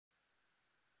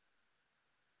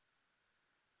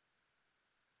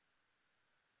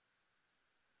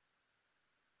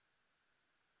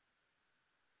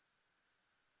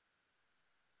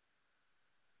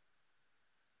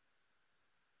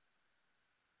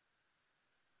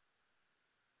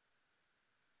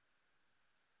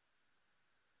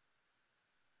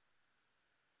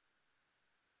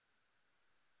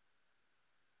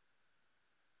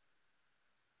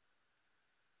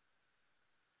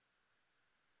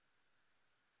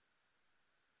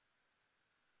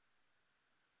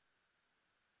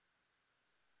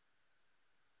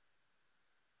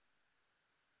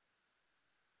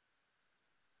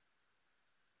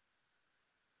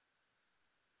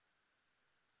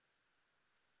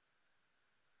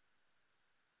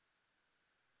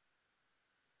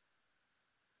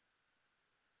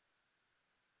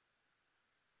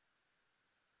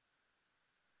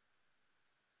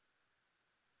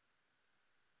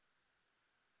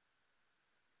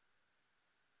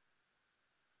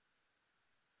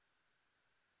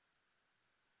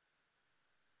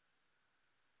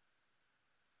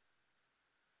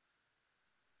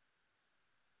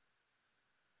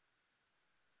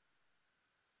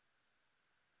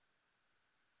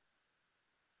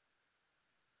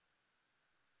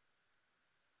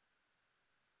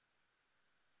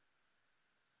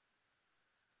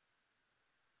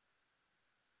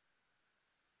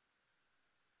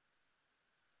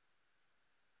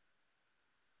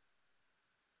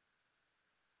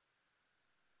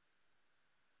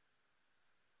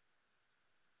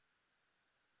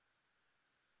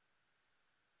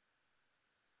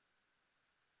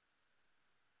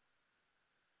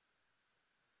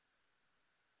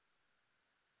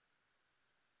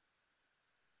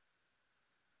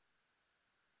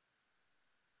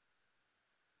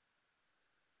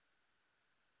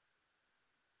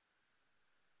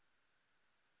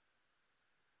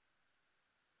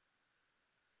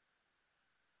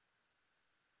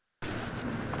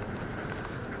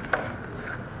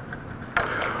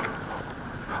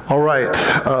All right.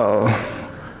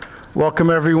 Welcome,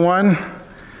 everyone.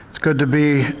 It's good to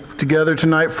be together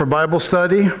tonight for Bible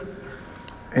study.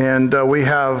 And we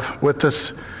have with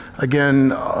us,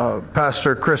 again,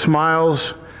 Pastor Chris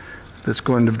Miles that's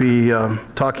going to be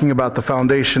talking about the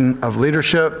foundation of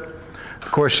leadership.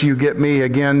 Of course, you get me,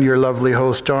 again, your lovely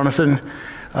host, Jonathan.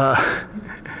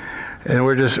 And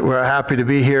we're happy to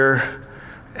be here.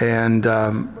 And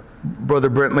Brother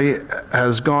Brentley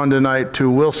has gone tonight to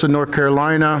Wilson, North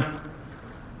Carolina.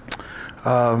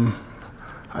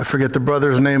 I forget the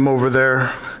brother's name over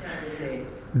there.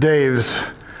 Dave's.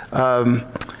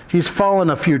 He's fallen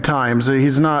a few times.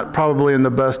 He's not probably in the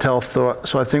best health,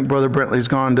 so I think Brother Brentley's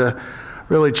gone to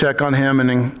really check on him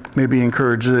and maybe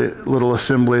encourage the little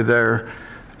assembly there.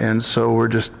 And so we're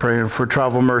just praying for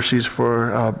travel mercies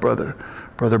for Brother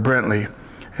Brentley.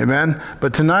 Amen.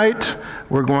 But tonight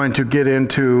we're going to get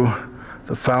into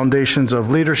the foundations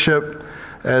of leadership.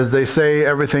 As they say,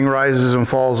 everything rises and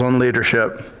falls on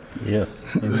leadership. Yes.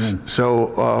 Amen.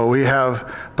 So we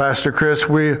have Pastor Chris.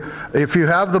 If you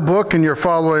have the book and you're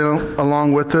following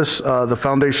along with us, the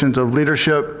foundations of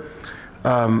leadership.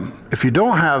 If you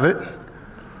don't have it,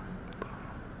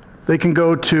 they can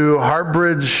go to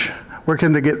Heartbridge. Where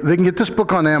can they get? They can get this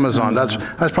book on Amazon. That's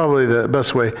probably the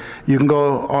best way. You can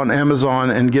go on Amazon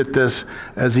and get this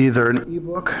as either an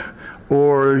ebook,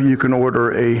 or you can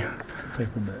order a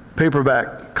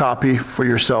paperback copy for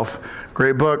yourself.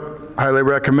 Great book. Highly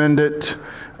recommend it.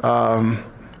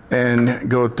 And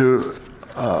go through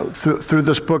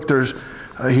this book.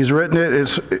 He's written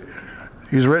it.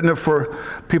 He's written it for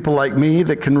people like me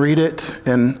that can read it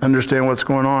and understand what's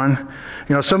going on.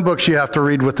 You know, some books you have to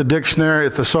read with the dictionary, a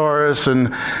thesaurus,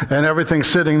 and everything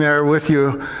sitting there with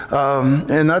you.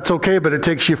 And that's okay, but it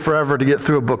takes you forever to get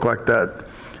through a book like that.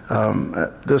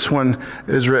 This one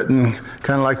is written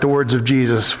kind of like the words of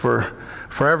Jesus for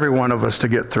every one of us to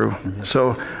get through. Yes.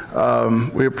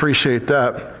 So we appreciate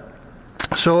that.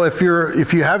 So if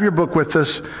you have your book with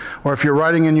us, or if you're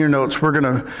writing in your notes, we're going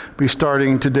to be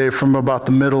starting today from about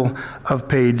the middle of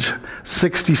page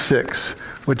 66,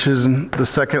 which is the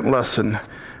second lesson.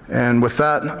 And with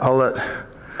that, I'll let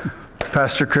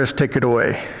Pastor Chris take it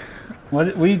away.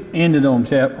 Well, we ended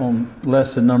on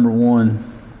lesson number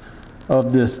 1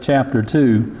 of this chapter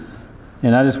 2,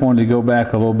 and I just wanted to go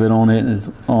back a little bit on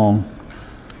it.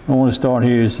 I want to start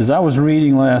here. It says, I was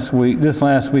reading last week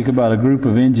about a group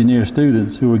of engineer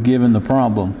students who were given the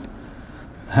problem.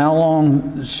 How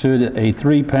long should a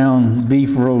 3-pound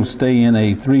beef roast stay in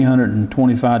a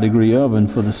 325-degree oven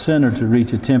for the center to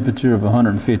reach a temperature of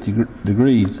 150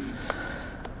 degrees?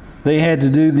 They had to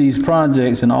do these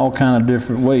projects in all kind of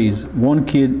different ways. One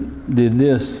kid did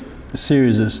this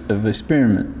series of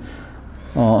experiments.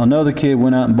 Another kid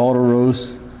went out and bought a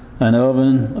roast, an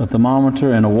oven, a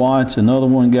thermometer, and a watch. Another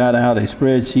one got out a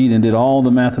spreadsheet and did all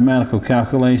the mathematical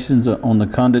calculations on the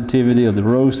conductivity of the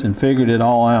roast and figured it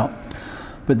all out.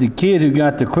 But the kid who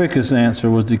got the quickest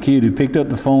answer was the kid who picked up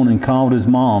the phone and called his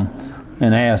mom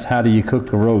and asked, how do you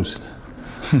cook the roast?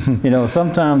 You know,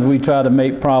 sometimes we try to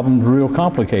make problems real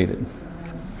complicated.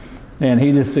 And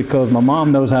he just said, because my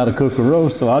mom knows how to cook a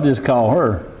roast, so I'll just call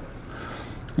her.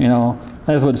 You know,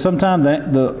 that's what sometimes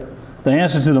the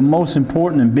answers to the most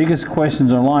important and biggest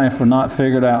questions in life are not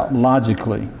figured out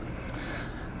logically.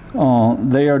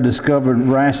 They are discovered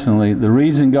rationally. The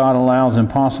reason God allows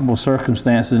impossible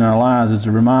circumstances in our lives is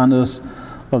to remind us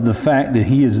of the fact that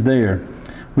He is there.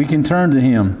 We can turn to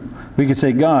Him. We can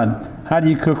say, God, how do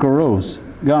you cook a roast?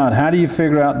 God, how do you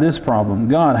figure out this problem?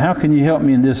 God, how can you help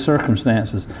me in this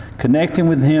circumstances? Connecting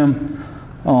with Him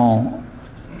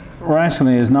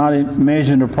rationally is not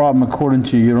measuring a problem according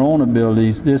to your own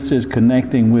abilities. This is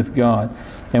connecting with God.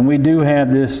 And we do have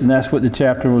this, and that's what the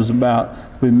chapter was about.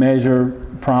 We measure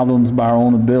problems by our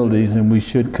own abilities, and we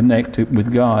should connect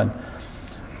with God.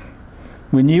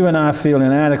 When you and I feel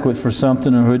inadequate for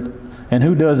something, and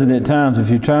who doesn't at times, if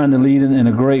you're trying to lead in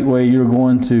a great way, you're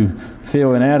going to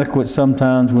feel inadequate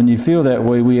sometimes. When you feel that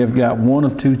way, we have got one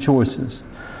of two choices.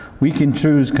 We can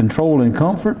choose control and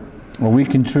comfort, or we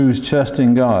can choose trust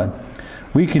in God.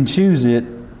 We can choose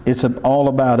it's all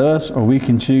about us, or we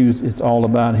can choose it's all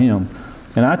about Him.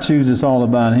 And I choose it's all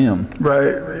about Him.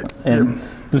 Right. And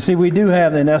but see, we do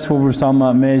have, and that's what we're talking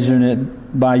about, measuring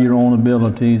it by your own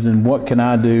abilities and what can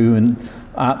I do and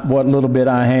what little bit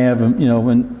I have. And, you know,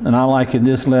 and I like in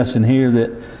this lesson here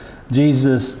that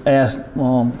Jesus asked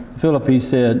Philip, He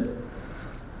said,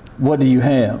 what do you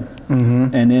have?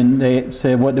 Mm-hmm. And then they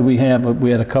said, what do we have? We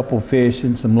had a couple of fish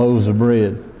and some loaves of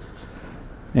bread.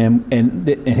 And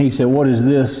He said, what is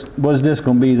this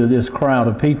going to be to this crowd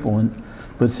of people? And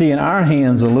But see, in our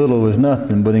hands, a little is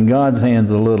nothing, but in God's hands,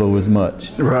 a little is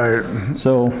much. Right.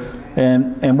 So,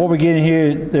 and what we're getting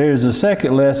here, there's a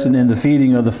second lesson in the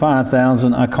feeding of the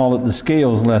 5,000. I call it the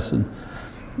scales lesson.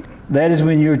 That is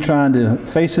when you're trying to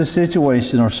face a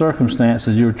situation or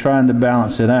circumstances, you're trying to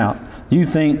balance it out. You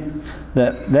think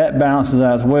that balances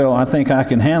out as well. I think I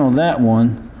can handle that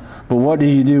one. But what do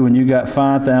you do when you got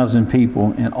 5,000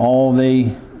 people and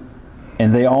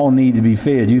they all need to be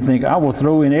fed? You think, I will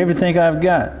throw in everything I've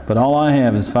got, but all I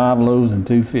have is 5 loaves and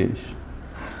 2 fish.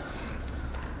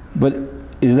 But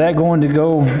is that going to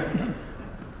go,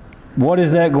 what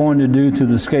is that going to do to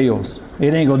the scales?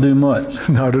 It ain't going to do much.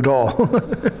 Not at all.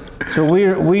 So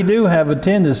we do have a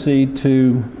tendency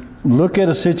to look at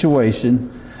a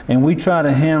situation and we try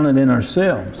to handle it in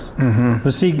ourselves. Mm-hmm.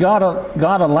 But see, God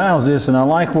allows this, and I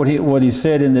like what he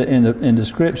said in the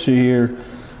scripture here,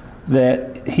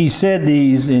 that he said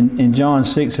these in John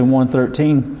 6 and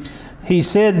 113. He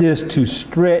said this to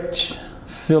stretch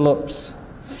Philip's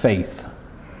faith.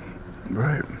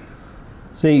 Right.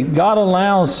 See, God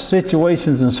allows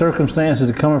situations and circumstances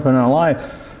to come up in our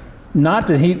life. Not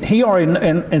that he already,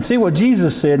 and see what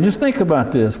Jesus said. Just think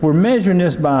about this. We're measuring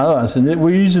this by us, and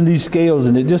we're using these scales,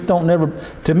 and it just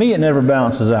to me, it never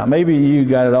balances out. Maybe you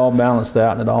got it all balanced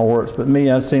out and it all works, but me,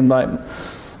 I seem like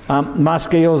my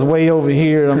scale's way over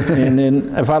here, and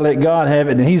then if I let God have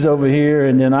it, then he's over here,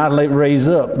 and then I raise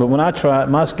up. But when I try it,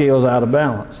 my scale's out of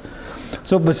balance.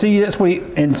 So, but see, that's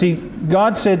what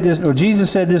God said this, or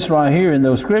Jesus said this right here in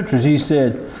those scriptures. He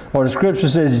said, or the scripture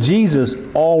says, Jesus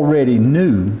already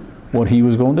knew what he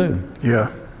was going to do. Yeah.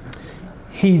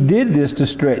 He did this to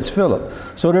stretch Philip.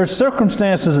 So there's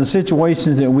circumstances and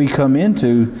situations that we come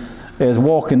into as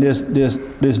walking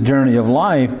this journey of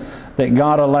life that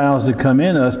God allows to come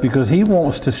in us because he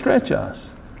wants to stretch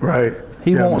us. Right.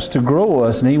 He wants to grow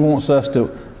us, and he wants us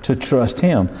to trust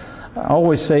him. I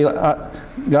always say,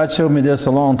 God showed me this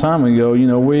a long time ago. You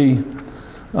know, we're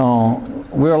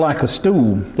like a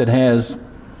stool that has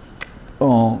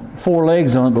 4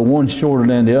 legs on it, but one's shorter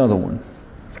than the other one.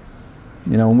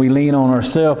 You know, when we lean on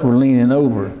ourselves, we're leaning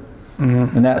over.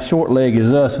 Mm-hmm. And that short leg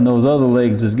is us, and those other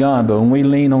legs is God. But when we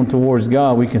lean on towards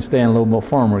God, we can stand a little more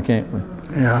firmer, can't we?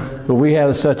 Yeah. But we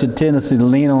have such a tendency to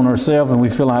lean on ourselves, and we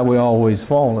feel like we're always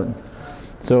falling.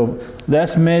 So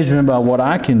that's measuring by what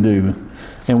I can do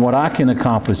and what I can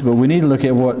accomplish. But we need to look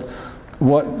at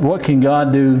what can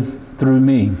God do through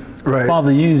me. Right.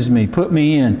 Father, use me. Put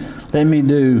me in. Let me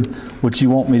do what you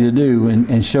want me to do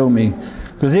and show me.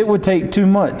 Because it would take too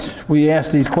much. We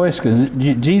ask these questions.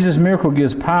 Jesus' miracle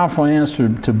gives powerful answer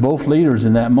to both leaders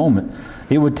in that moment.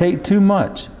 It would take too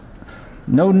much.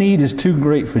 No need is too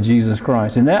great for Jesus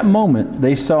Christ. In that moment,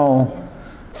 they saw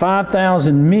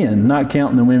 5,000 men, not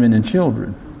counting the women and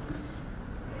children.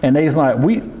 And they's like,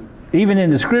 even in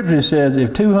the scripture it says,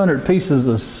 if 200 pieces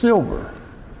of silver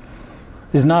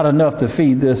is not enough to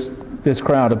feed this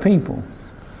crowd of people.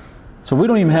 So we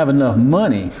don't even have enough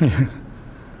money.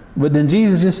 But then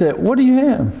Jesus just said, what do you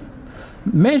have?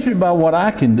 Measure it by what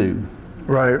I can do.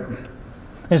 Right.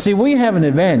 And see, we have an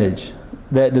advantage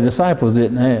that the disciples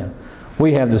didn't have.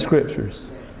 We have the scriptures.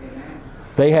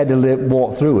 They had to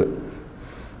walk through it.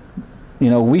 You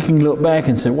know, we can look back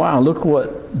and say, wow, look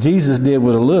what Jesus did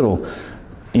with a little.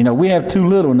 You know, we have too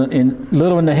little, and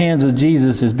little in the hands of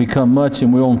Jesus has become much,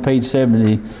 and we're on page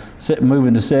 70,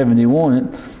 moving to 71.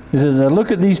 It says, look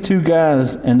at these 2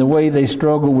 guys and the way they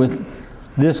struggle with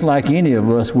this like any of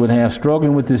us would have,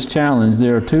 struggling with this challenge.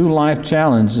 There are 2 life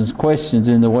challenges, questions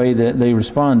in the way that they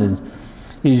responded.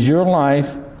 Is your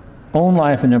own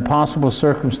life an impossible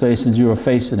circumstances you are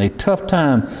facing, a tough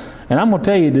time? And I'm going to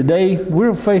tell you, today,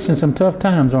 we're facing some tough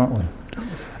times, aren't we?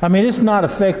 I mean,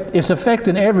 it's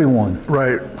affecting everyone.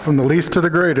 Right, from the least to the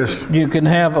greatest. You can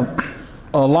have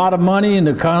a lot of money, and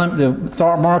the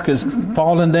stock market's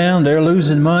falling down. They're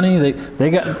losing money.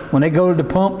 When they go to the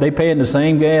pump, they paying the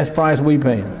same gas price we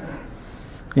paying.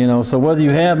 You know, so whether you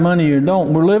have money or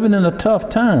don't, we're living in a tough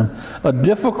time. And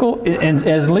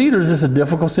as leaders, it's a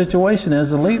difficult situation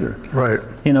as a leader. Right.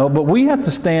 You know, but we have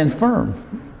to stand firm.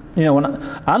 You know, when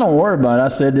I don't worry about it. I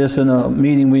said this in a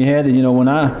meeting we had. You know, when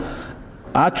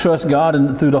I trust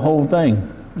God through the whole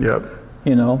thing. Yep.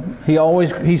 You know,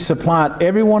 he supplied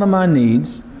every one of my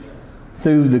needs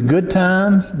through the good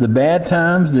times, the bad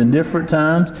times, the indifferent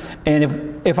times.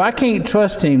 And if I can't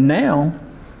trust him now,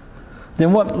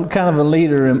 then what kind of a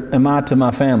leader am I to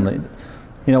my family?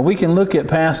 You know, we can look at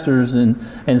pastors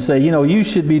and say, you know, you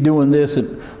should be doing this,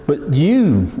 but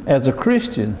you, as a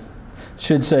Christian,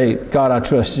 should say, God, I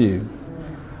trust you.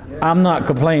 I'm not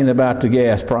complaining about the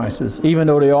gas prices, even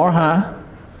though they are high.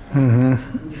 Mm-hmm.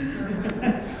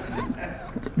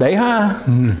 They high.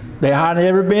 They higher than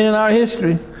ever been in our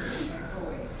history.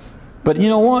 But you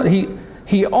know what?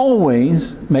 He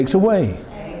always makes a way.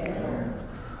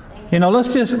 You know,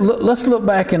 let's look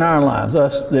back in our lives.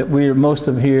 Us that we're most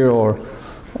of here or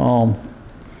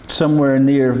somewhere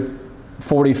near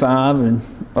 45 and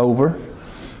over,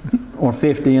 or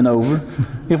 50 and over.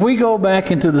 If we go back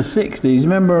into the 60s,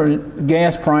 remember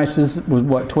gas prices was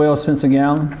what, 12 cents a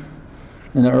gallon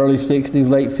in the early 60s,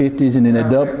 late 50s, and then it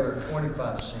doubled.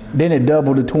 25 cents. Then it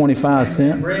doubled to 25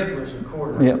 cents. Bread was a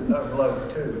quarter Yep. low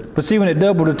too. But see, when it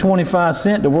doubled to 25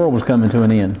 cents, the world was coming to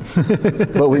an end.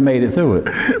 But we made it through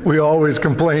it. We always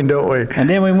complain, don't we? And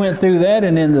then we went through that,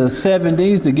 and in the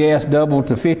 70s, the gas doubled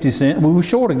to 50 cents. We were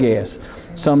short of gas.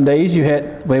 Some days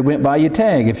they went by your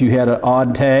tag. If you had an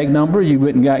odd tag number, you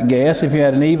went and got gas. If you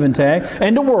had an even tag,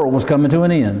 and the world was coming to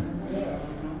an end.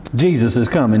 Jesus is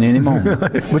coming any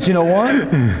moment. But you know what?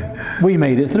 We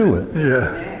made it through it.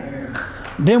 Yeah.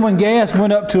 Then when gas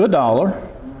went up to $1,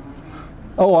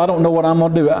 oh, I don't know what I'm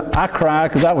going to do. I cried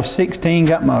because I was 16,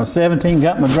 got my 17,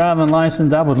 got my driving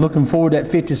license. I was looking forward to that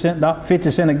 50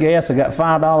 cent of gas. I got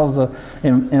 $5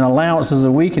 in allowances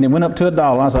a week, and it went up to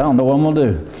 $1. I said, I don't know what I'm going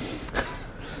to do.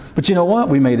 But you know what?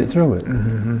 We made it through it.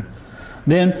 Mm-hmm.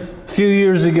 Then a few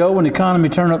years ago, when the economy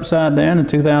turned upside down in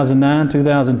 2009,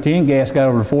 2010, gas got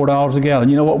over $4 a gallon.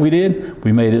 You know what we did?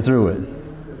 We made it through it.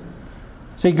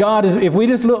 See, God is, if we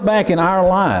just look back in our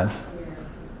life,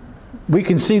 we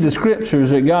can see the scriptures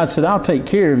that God said, I'll take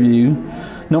care of you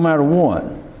no matter what.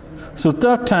 So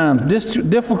tough times,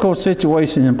 difficult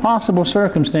situations, impossible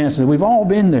circumstances, we've all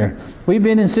been there. We've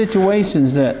been in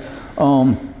situations that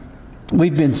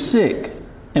we've been sick,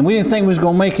 and we didn't think we was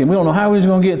going to make it. We don't know how we was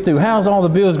going to get through. How's all the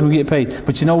bills going to get paid?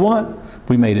 But you know what?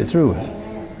 We made it through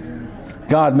it.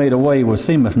 God made a way where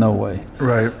seemeth no way.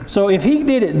 Right. So if he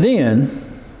did it then,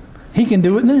 he can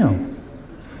do it now.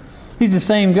 He's the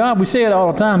same God. We say it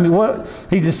all the time.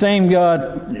 He's the same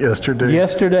God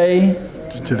yesterday,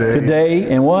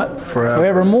 today, and what?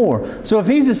 Forevermore. So if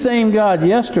he's the same God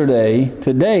yesterday,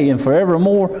 today, and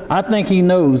forevermore, I think he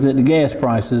knows that the gas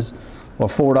prices are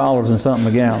 $4 and something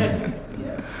a gallon.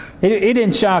 It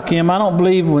didn't shock him. I don't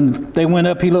believe when they went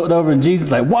up, he looked over and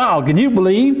Jesus like, wow, can you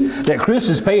believe that Chris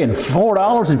is paying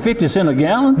 $4.50 a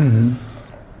gallon?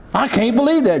 Mm-hmm. I can't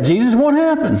believe that, Jesus. What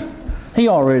happened? He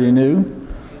already knew.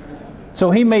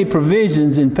 So he made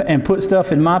provisions and put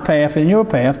stuff in my path and your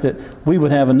path that we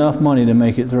would have enough money to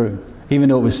make it through, even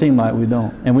though it would seem like we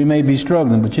don't. And we may be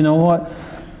struggling, but you know what?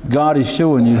 God is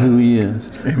showing you who he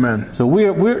is. Amen. So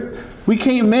we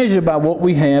can't measure by what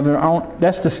we have.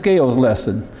 That's the scales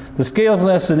lesson. The scales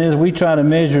lesson is we try to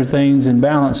measure things and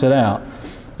balance it out.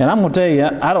 And I'm going to tell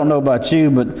you, I don't know about you,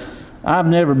 but I've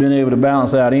never been able to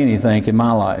balance out anything in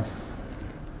my life.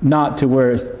 Not to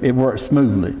where it works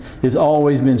smoothly. It's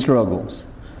always been struggles.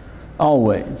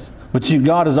 Always. But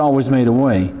God has always made a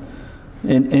way.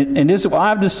 And this,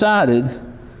 I've decided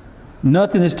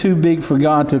nothing is too big for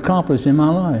God to accomplish in my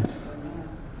life.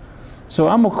 So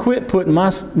I'm going to quit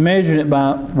measuring it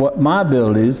by what my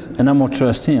ability is, and I'm going to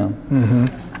trust him.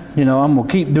 Mm-hmm. You know, I'm going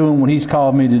to keep doing what he's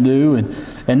called me to do.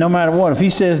 And no matter what, if he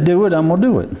says do it, I'm going to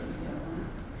do it.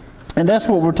 And that's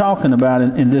what we're talking about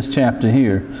in this chapter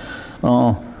here.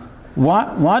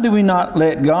 Why do we not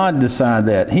let God decide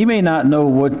that? He may not know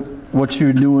what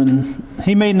you're doing.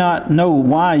 He may not know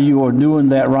why you are doing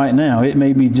that right now. It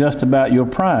may be just about your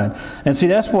pride. And see,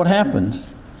 that's what happens.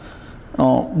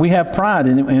 We have pride,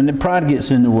 and the pride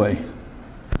gets in the way.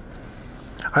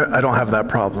 I don't have that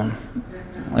problem.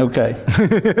 Okay.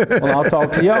 Well, I'll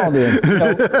talk to y'all then. You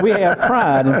know, we have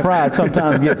pride, and pride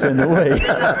sometimes gets in the way.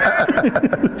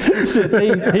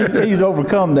 Since he's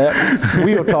overcome that,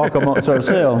 we'll talk amongst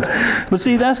ourselves. But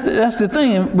see, that's the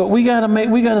thing. But we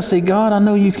gotta say, God, I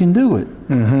know you can do it.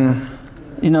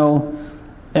 Mm-hmm. You know,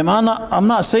 I'm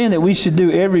not saying that we should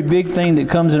do every big thing that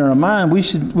comes in our mind.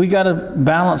 We gotta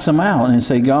balance them out and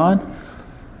say, God,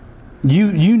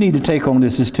 You need to take on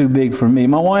this. It's too big for me.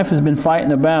 My wife has been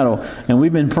fighting a battle, and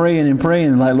we've been praying and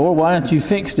praying, like, Lord, why don't you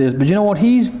fix this? But you know what?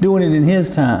 He's doing it in his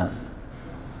time.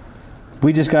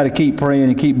 We just got to keep praying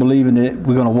and keep believing that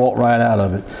we're going to walk right out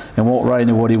of it and walk right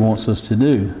into what he wants us to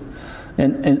do.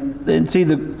 And see,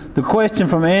 the question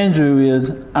from Andrew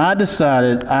is, I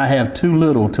decided I have too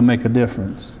little to make a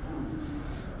difference.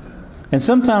 And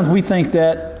sometimes we think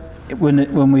that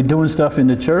when we're doing stuff in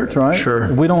the church, right?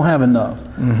 Sure. We don't have enough.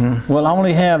 Mm-hmm. Well,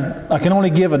 I can only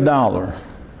give $1.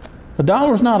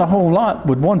 $1 is not a whole lot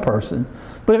with one person,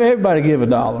 but if everybody give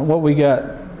 $1, what we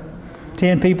got?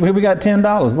 10 people here, we got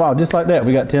 $10. Wow, just like that,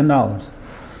 we got $10.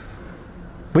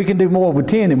 We can do more with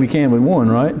 10 than we can with one,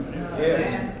 right?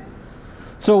 Yes.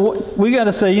 So we got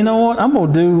to say, you know what? I'm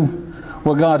going to do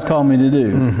what God's called me to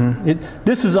do.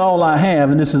 This is all I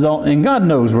have, and this is all, and God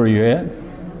knows where you're at.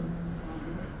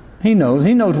 He knows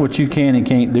what you can and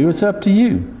can't do. It's up to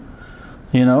you,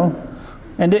 you know.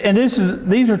 And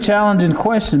these are challenging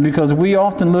questions, because we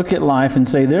often look at life and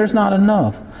say, there's not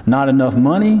enough. Not enough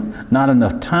money, not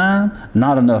enough time,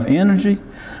 not enough energy.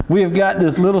 We have got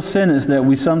this little sentence that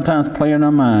we sometimes play in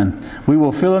our mind. We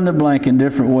will fill in the blank in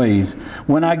different ways.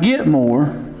 When I get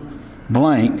more,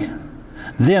 blank,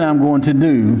 then I'm going to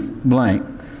do blank.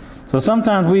 So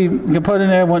sometimes we can put in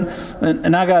there,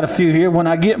 and I got a few here. When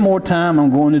I get more time, I'm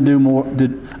going to do more.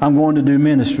 I'm going to do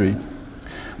ministry.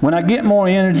 When I get more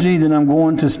energy, then I'm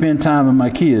going to spend time with my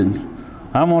kids.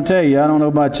 I'm going to tell you, I don't know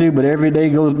about you, but every day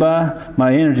goes by,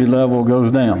 my energy level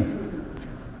goes down.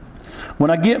 When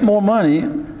I get more money,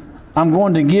 I'm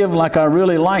going to give like I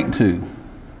really like to.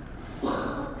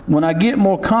 When I get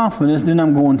more confidence, then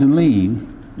I'm going to lead.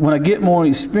 When I get more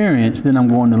experience, then I'm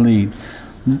going to lead.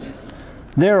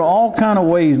 There are all kind of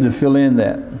ways to fill in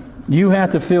that. You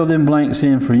have to fill them blanks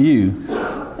in for you.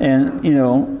 And, you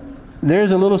know,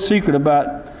 there's a little secret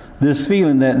about this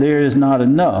feeling that there is not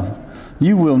enough.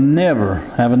 You will never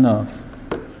have enough.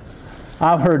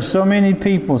 I've heard so many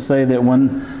people say that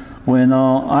when I'm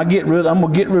gonna get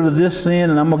rid of this sin,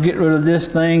 and I'm gonna get rid of this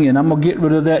thing, and I'm gonna get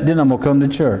rid of that, then I'm gonna come to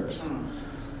church.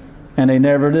 And they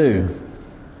never do.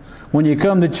 When you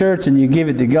come to church and you give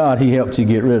it to God, He helps you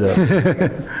get rid of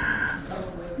it.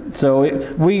 So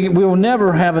we will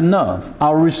never have enough.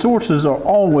 Our resources are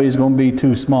always going to be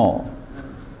too small.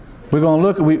 We're going to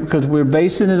look at because we're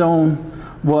basing it on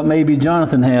what maybe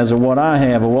Jonathan has, or what I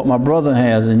have, or what my brother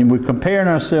has, and we're comparing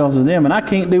ourselves to them, and I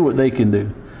can't do what they can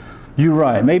do. You're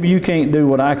right. Maybe you can't do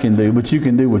what I can do, but you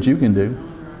can do what you can do.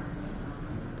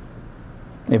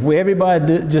 If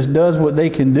everybody just does what they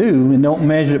can do and don't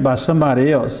measure it by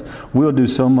somebody else, we'll do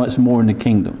so much more in the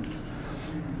kingdom.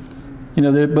 You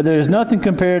know, but there's nothing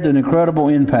compared to the incredible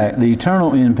impact, the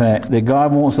eternal impact that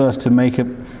God wants us to make it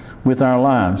with our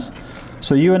lives.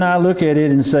 So you and I look at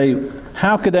it and say,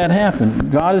 how could that happen?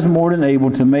 God is more than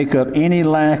able to make up any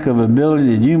lack of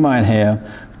ability that you might have.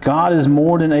 God is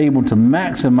more than able to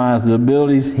maximize the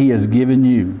abilities He has given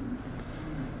you.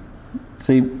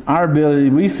 See, our ability,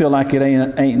 we feel like it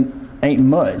ain't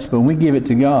much, but we give it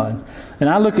to God. And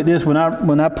I look at this when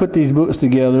I put these books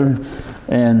together,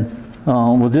 and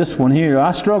with this one here,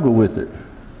 I struggle with it.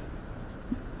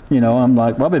 You know, I'm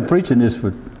like, well, I've been preaching this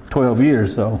for 12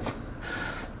 years, so.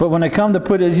 But when they come to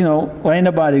put it, you know, well, ain't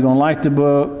nobody going to like the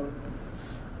book.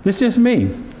 It's just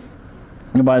me.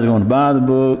 Nobody's going to buy the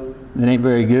book. It ain't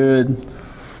very good.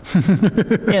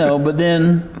 You know, but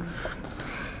then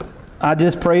I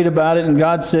just prayed about it, and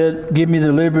God said, give me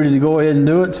the liberty to go ahead and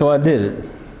do it, so I did it.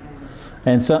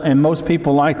 And most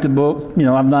people like the book. You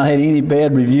know, I've not had any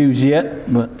bad reviews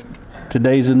yet, but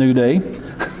today's a new day.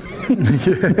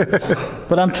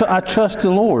 But I trust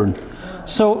the Lord.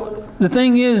 So the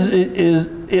thing is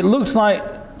it looks like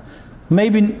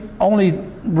maybe only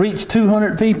reach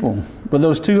 200 people, but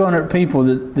those 200 people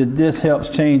that this helps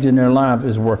change in their life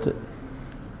is worth it.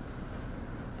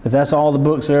 If that's all the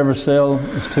books ever sell,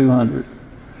 it's 200.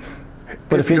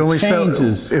 But if it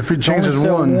changes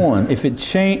one, if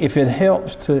it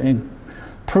helps to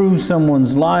improve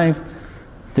someone's life,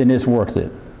 then it's worth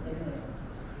it.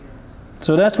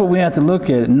 So that's what we have to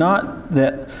look at. Not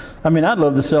that, I mean, I'd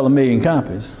love to sell 1 million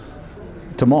copies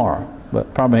tomorrow,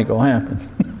 but probably ain't gonna happen.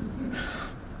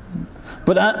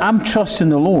 But I'm trusting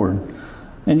the Lord.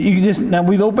 And now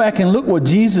we go back and look what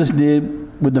Jesus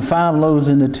did with the 5 loaves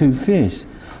and the 2 fish.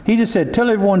 He just said, tell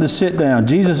everyone to sit down.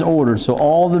 Jesus ordered, so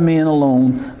all the men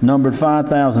alone, numbered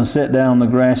 5,000, sat down on the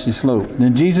grassy slope.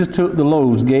 Then Jesus took the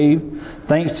loaves, gave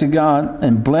thanks to God,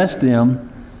 and blessed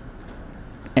them,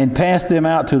 and passed them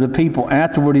out to the people.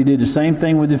 Afterward, He did the same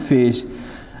thing with the fish.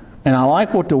 And I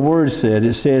like what the Word says.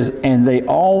 It says, and they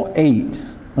all ate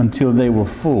until they were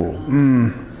full.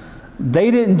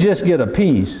 They didn't just get a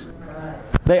piece.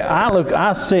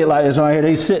 I say it like this right here.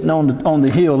 They sitting on the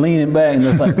hill, leaning back, and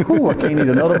it's like, "Ooh, I can't eat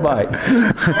another bite."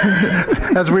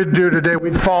 As we do today,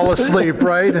 we'd fall asleep,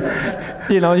 right?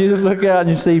 You know, you just look out and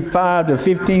you see 5,000 to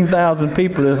 15,000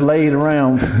 people that's laid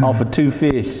around off of 2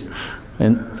 fish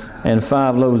and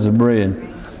 5 loaves of bread.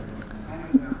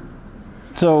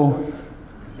 So,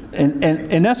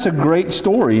 and that's a great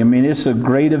story. I mean, it's a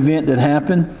great event that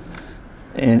happened,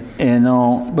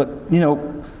 but you know.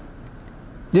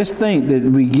 Just think that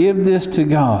we give this to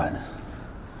God,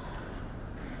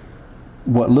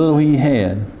 what little He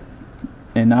had.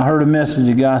 And I heard a message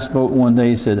a guy spoke one day.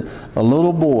 He said, a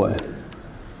little boy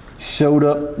showed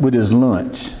up with his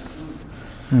lunch,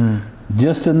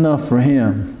 just enough for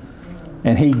him,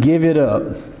 and he gave it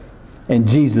up, And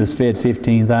Jesus fed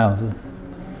 15,000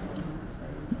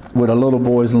 with a little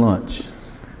boy's lunch.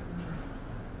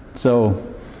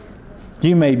 So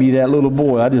you may be that little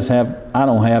boy. I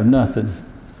don't have nothing,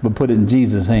 but put it in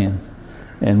Jesus' hands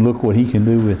and look what he can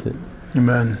do with it.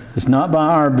 Amen. It's not by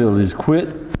our abilities.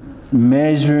 Quit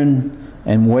measuring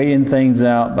and weighing things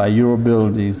out by your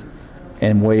abilities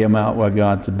and weigh them out by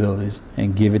God's abilities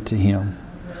and give it to him.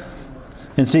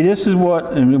 And see, this is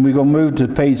what, and we're going to move to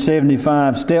page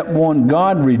 75. Step 1,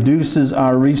 God reduces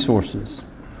our resources.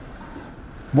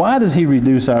 Why does he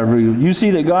reduce our resources? You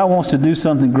see that God wants to do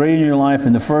something great in your life,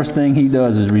 and the first thing he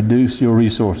does is reduce your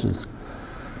resources,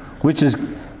 which is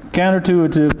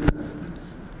counterintuitive.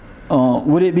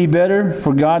 Would it be better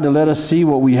for God to let us see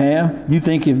what we have? You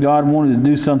think if God wanted to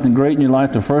do something great in your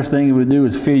life, the first thing he would do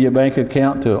is fill your bank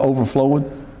account to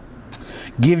overflowing,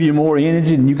 give you more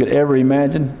energy than you could ever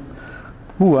imagine?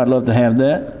 Ooh, I'd love to have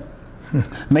that.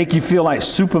 Make you feel like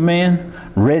Superman,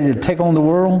 ready to take on the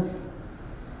world.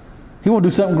 He wants to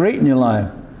do something great in your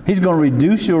life. He's going to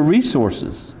reduce your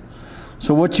resources.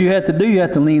 So what you have to do, you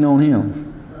have to lean on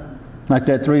him. Like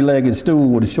that three-legged stool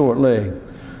with a short leg.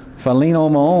 If I lean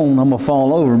on my own, I'm going to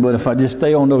fall over. But if I just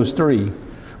stay on those three,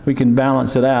 we can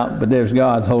balance it out. But there's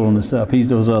God's holding us up. He's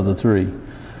those other three.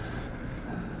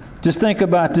 Just think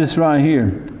about this right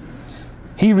here.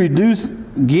 He reduced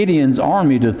Gideon's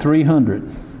army to 300.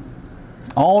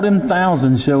 All them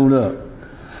thousands showed up.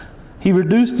 He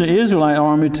reduced the Israelite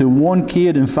army to 1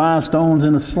 kid and 5 stones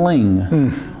in a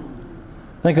sling.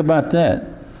 Think about that.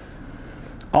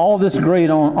 All this great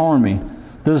army.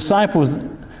 The disciples,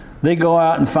 they go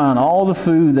out and find all the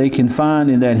food they can find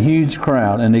in that huge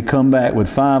crowd, and they come back with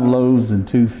 5 loaves and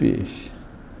 2 fish.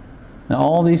 Now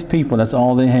all these people, that's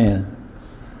all they had.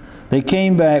 They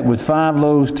came back with 5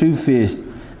 loaves, 2 fish.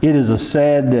 It is a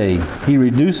sad day. He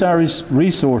reduced our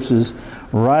resources.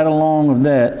 Right along with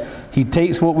that, he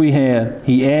takes what we have,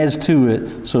 he adds to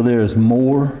it, so there is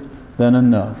more than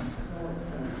enough.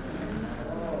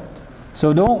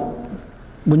 So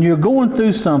when you're going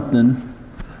through something,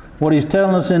 what he's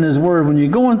telling us in his word, when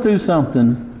you're going through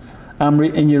something,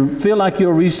 and you feel like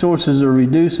your resources are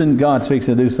reducing, God's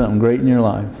fixing to do something great in your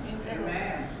life.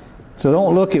 Amen. So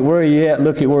don't look at where you're at,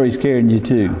 look at where he's carrying you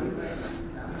to.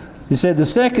 He said the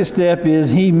second step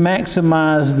is he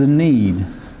maximized the need.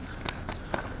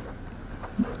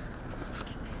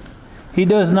 He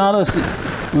does not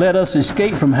let us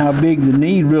escape from how big the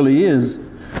need really is.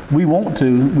 We want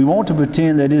to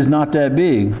pretend that it's not that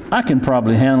big. I can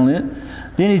probably handle it.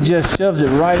 Then he just shoves it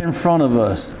right in front of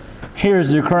us.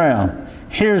 Here's the crowd.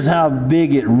 Here's how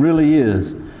big it really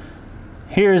is.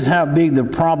 Here's how big the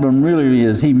problem really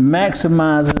is. He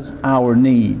maximizes our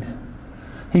need.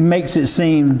 He makes it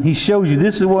seem, he shows you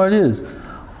this is what it is.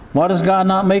 Why does God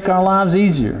not make our lives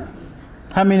easier?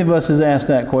 How many of us has asked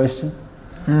that question?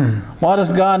 Why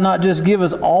does God not just give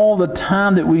us all the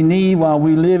time that we need while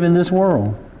we live in this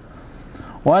world?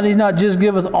 Why does he not just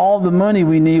give us all the money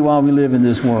we need while we live in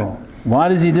this world? Why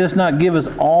does he just not give us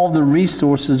all the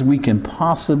resources we can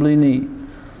possibly need?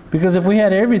 Because if we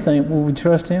had everything, would we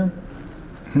trust him?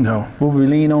 No. Would we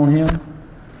lean on him?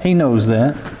 He knows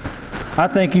that. I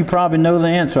think you probably know the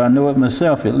answer. I know it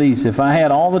myself at least. If I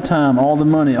had all the time, all the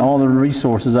money, all the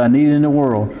resources I needed in the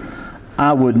world,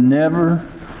 I would never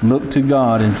look to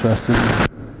God and trust him.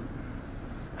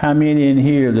 How many in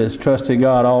here that's trusted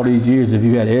God all these years, if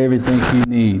you had everything you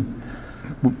need,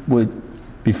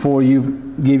 before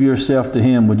you give yourself to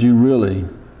him, would you really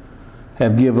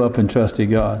have give up and trusted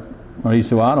God? Or you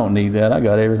say, well, I don't need that. I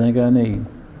got everything I need.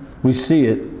 We see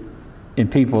it in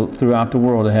people throughout the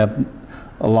world that have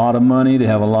a lot of money, they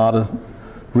have a lot of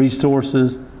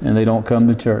resources, and they don't come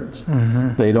to church.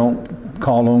 They don't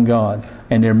call on God,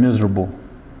 and they're miserable.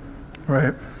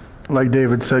 Right. Like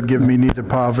David said, give me neither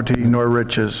poverty nor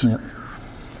riches. Yeah.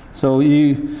 So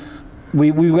we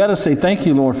got to say, thank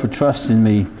you, Lord, for trusting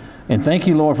me. And thank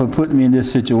you, Lord, for putting me in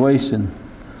this situation.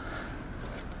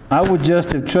 I would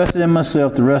just have trusted in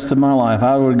myself the rest of my life.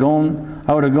 I would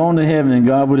have gone to heaven, and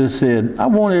God would have said, I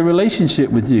want a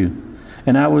relationship with you.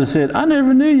 And I would have said, I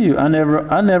never knew you. I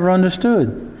never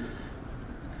understood.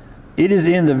 It is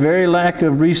in the very lack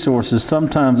of resources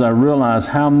sometimes I realize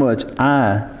how much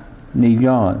I need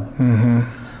God.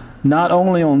 Not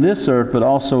only on this earth, but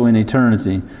also in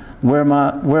eternity, where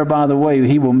by the way,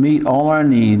 he will meet all our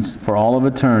needs for all of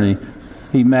eternity.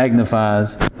 He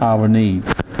magnifies our need.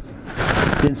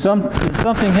 Then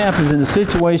something happens in the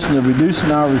situation of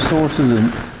reducing our resources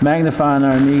and magnifying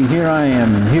our need. Here I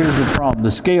am, and here's the problem. The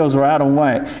scales are out of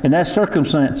whack. In that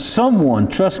circumstance, someone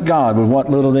trusts God with what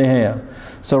little they have.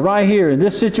 So right here, in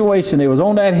this situation, they was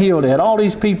on that hill. They had all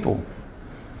these people.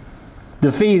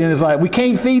 to feed. And it's like, we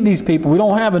can't feed these people. We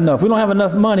don't have enough. We don't have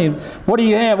enough money. What do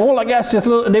you have? All I got's just a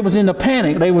little. And they was in a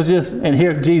panic. They was just, and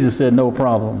here Jesus said, no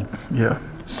problem. Yeah.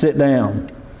 Sit down.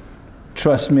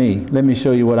 Trust me. Let me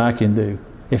show you what I can do.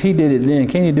 If he did it then,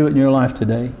 can he do it in your life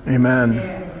today?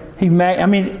 Amen. I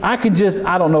mean, I can just,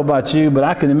 I don't know about you,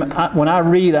 but when I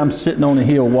read, I'm sitting on the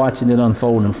hill watching it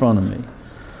unfold in front of me.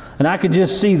 And I could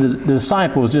just see the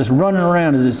disciples just running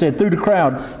around, as it said, through the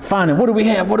crowd, finding, what do we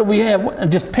have? What do we have?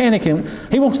 And just panicking.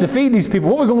 He wants to feed these people.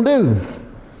 What are we going to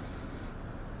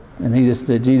do? And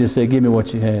Jesus said, give me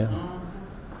what you have.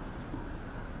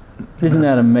 Isn't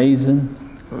that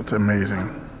amazing? That's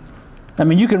amazing. I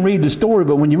mean, you can read the story,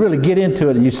 but when you really get into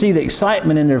it and you see the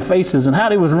excitement in their faces and how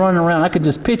they was running around, I could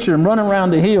just picture them running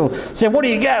around the hill, saying, what do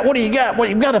you got? What do you got?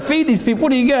 You've got to feed these people. What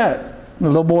do you got? And the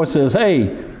little boy says,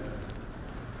 hey,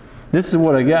 this is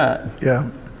what I got. Yeah.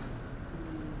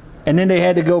 And then they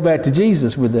had to go back to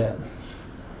Jesus with that.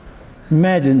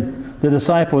 Imagine the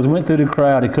disciples went through the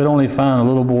crowd. They could only find a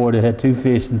little boy that had 2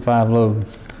 fish and 5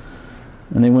 loaves.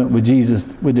 And they went with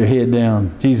Jesus with their head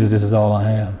down. Jesus, this is all I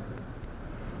have.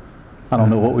 I don't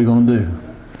know what we're going to do.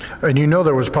 And you know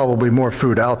there was probably more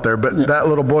food out there, but that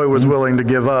little boy was willing to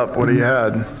give up what he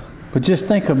had. But just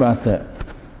think about that.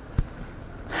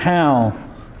 How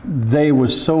they were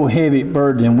so heavy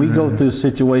burdened, and we go through a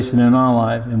situation in our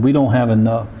life and we don't have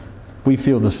enough. We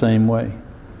feel the same way.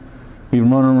 We've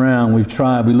run around, we've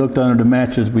tried, we looked under the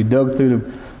mattress, we dug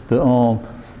through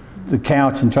the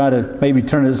couch and tried to maybe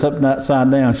turn it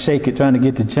upside down, shake it, trying to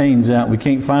get the chains out. We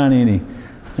can't find any.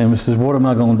 And we says, what am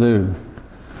I going to do?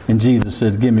 And Jesus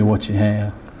says, give me what you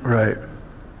have. Right.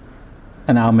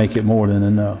 And I'll make it more than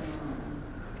enough.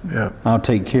 Yeah. I'll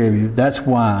take care of you. That's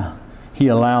why he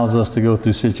allows us to go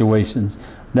through situations.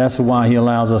 That's why he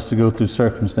allows us to go through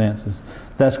circumstances.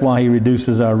 That's why he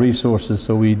reduces our resources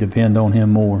so we depend on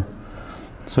him more.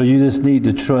 So you just need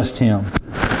to trust him.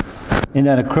 In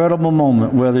that incredible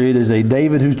moment, whether it is a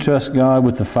David who trusts God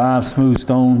with the 5 smooth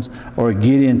stones, or a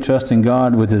Gideon trusting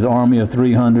God with his army of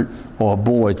 300, or a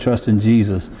boy trusting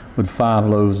Jesus with 5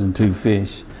 loaves and 2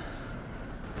 fish.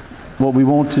 What we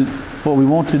want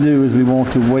to do is we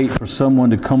want to wait for someone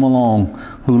to come along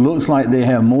who looks like they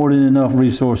have more than enough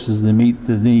resources to meet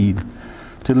the need,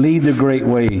 to lead the great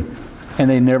way, and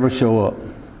they never show up.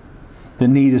 The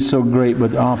need is so great,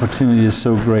 but the opportunity is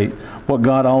so great. What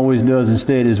God always does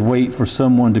instead is wait for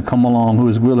someone to come along who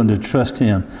is willing to trust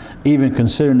him, even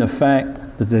considering the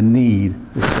fact that the need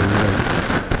is so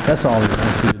great. That's all he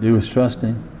wants you to do, is trust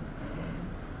him.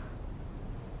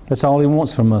 That's all he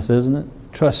wants from us, isn't it?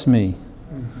 Trust me.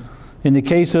 In the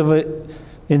case of it,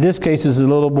 in this case, it's a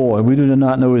little boy. We do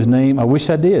not know his name. I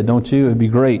wish I did, don't you? It'd be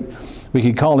great. We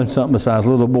could call him something besides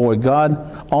little boy.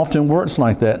 God often works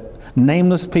like that.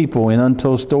 Nameless people in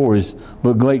untold stories,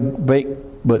 but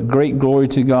great glory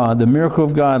to God. The miracle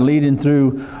of God leading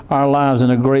through our lives in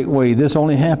a great way. This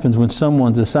only happens when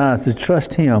someone decides to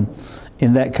trust him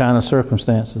in that kind of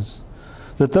circumstances.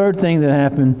 The third thing that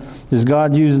happened is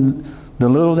God using the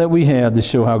little that we have to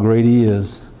show how great he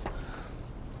is.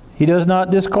 He does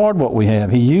not discard what we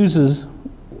have. He uses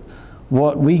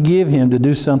what we give him to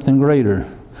do something greater.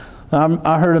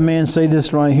 I heard a man say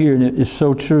this right here, and it is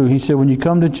so true. He said, when you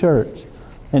come to church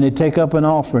and they take up an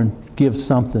offering, give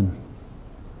something.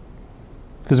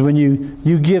 Because when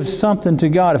you give something to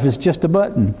God, if it's just a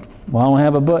button, well, I don't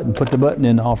have a button, put the button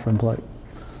in the offering plate.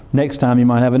 Next time you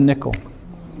might have a nickel.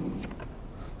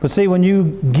 But see, when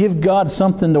you give God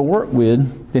something to work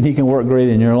with, then he can work great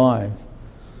in your life.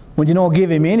 When you don't give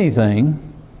him anything,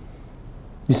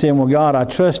 you say, well, God, I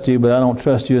trust you, but I don't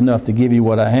trust you enough to give you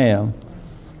what I have.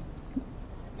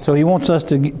 So he wants us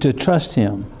to trust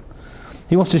him.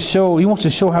 He wants to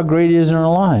show how great he is in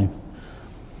our life.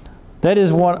 That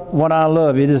is what I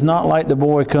love. It is not like the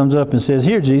boy comes up and says,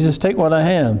 here, Jesus, take what I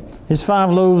have. His 5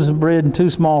 loaves of bread and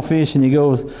 2 small fish, and he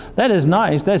goes, that is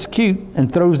nice, that's cute,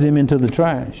 and throws them into the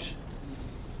trash.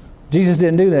 Jesus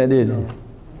didn't do that, did he?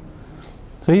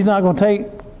 So he's not going to take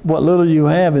what little you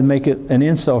have and make it an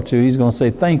insult to you. He's going to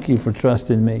say, thank you for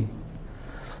trusting me.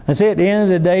 And see, at the end of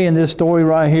the day, in this story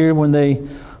right here, when they,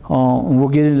 and we'll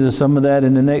get into some of that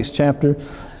in the next chapter,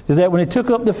 is that when they took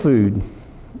up the food,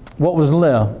 what was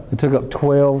left, they took up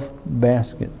 12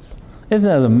 baskets. Isn't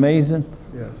that amazing?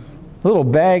 Yes. A little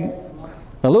bag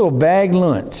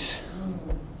lunch.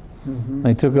 Mm-hmm.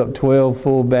 They took up 12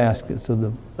 full baskets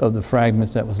of the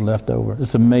fragments that was left over.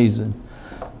 It's amazing.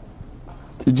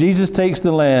 So Jesus takes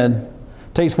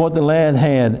what the lad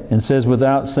had and says,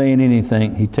 without saying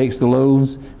anything, he takes the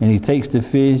loaves and he takes the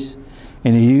fish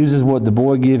and he uses what the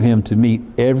boy gave him to meet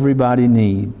everybody's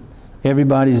need.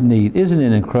 Isn't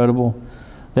it incredible?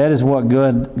 That is what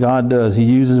God does. He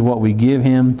uses what we give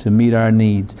Him to meet our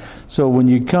needs. So when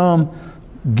you come,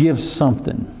 give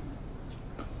something.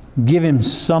 Give Him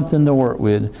something to work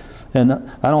with. And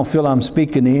I don't feel I'm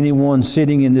speaking to anyone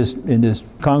sitting in this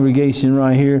congregation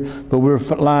right here, but we're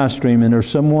live streaming. There's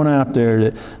someone out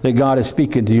there that God is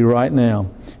speaking to you right now.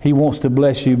 He wants to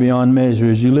bless you beyond measure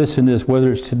as you listen to this,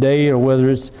 whether it's today or whether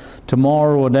it's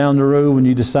tomorrow or down the road when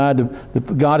you decide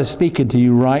God is speaking to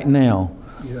you right now.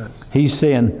 Yes. He's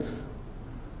saying,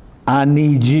 I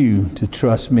need you to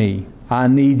trust me. I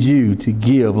need you to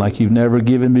give like you've never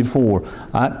given before.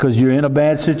 Because you're in a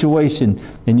bad situation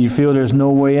and you feel there's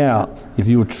no way out. If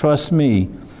you will trust me,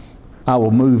 I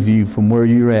will move you from where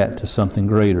you're at to something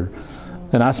greater.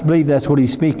 And I believe that's what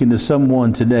He's speaking to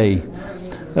someone today.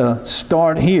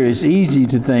 Start here. It's easy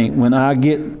to think when I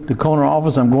get the corner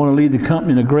office, I'm going to lead the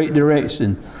company in a great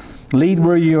direction. Lead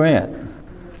where you're at.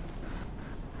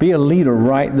 Be a leader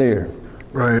right there.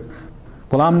 Right.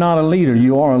 Well, I'm not a leader.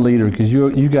 You are a leader because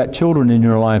you got children in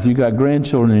your life. You got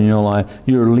grandchildren in your life.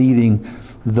 You're leading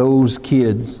those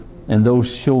kids and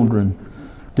those children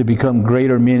to become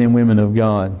greater men and women of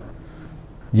God.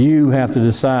 You have to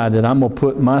decide that I'm going to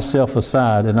put myself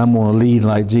aside and I'm going to lead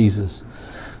like Jesus.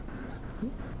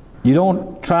 You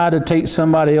don't try to take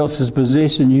somebody else's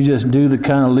position. You just do the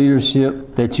kind of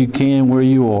leadership that you can where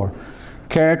you are.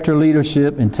 Character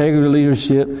leadership, integrity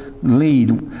leadership,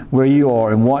 lead where you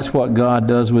are and watch what God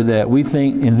does with that. We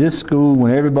think in this school,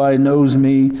 when everybody knows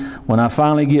me, when I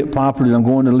finally get popular, I'm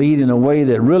going to lead in a way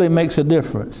that really makes a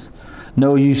difference.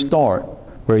 No, you start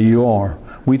where you are.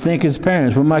 We think as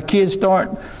parents, when my kids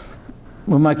start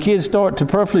to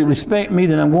perfectly respect me,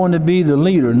 then I'm going to be the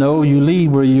leader. No, you lead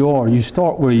where you are. You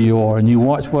start where you are and you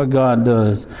watch what God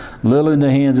does. Little in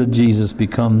the hands of Jesus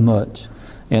become much.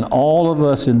 And all of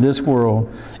us in this world,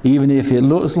 even if it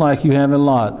looks like you have a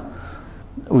lot,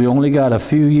 we only got a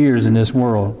few years in this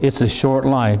world. It's a short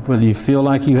life, whether you feel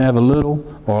like you have a little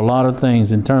or a lot of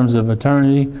things. In terms of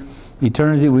eternity,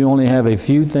 we only have a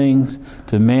few things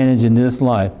to manage in this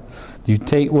life. You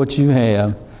take what you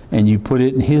have and you put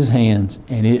it in His hands,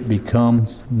 and it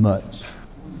becomes much.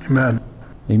 Amen.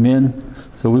 Amen.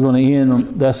 So we're going to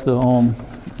end. That's the I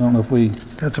don't know if we.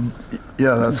 That's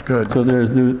good. So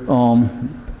there's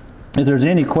the if there's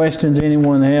any questions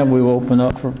anyone have, we will open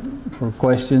up for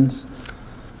questions.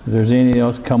 If there's anything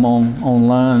else come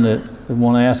online that they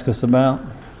want to ask us about.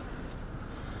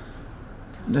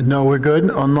 No, we're good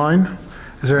online.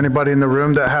 Is there anybody in the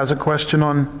room that has a question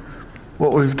on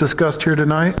what we've discussed here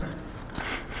tonight?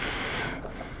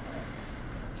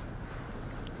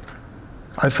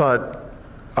 I thought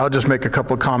I'll just make a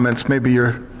couple of comments. Maybe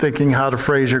you're thinking how to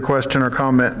phrase your question or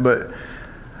comment, but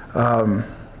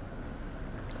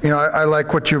I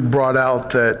like what you brought out,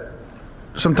 that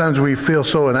sometimes we feel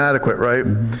so inadequate, right?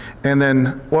 Mm-hmm. And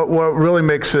then what really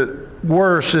makes it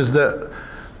worse is that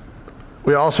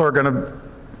we also are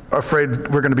afraid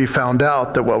we're going to be found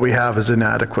out that what we have is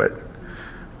inadequate.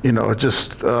 We don't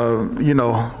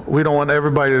want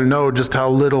everybody to know just how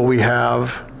little we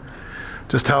have,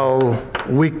 just how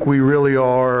weak we really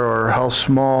are, or how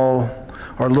small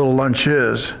our little lunch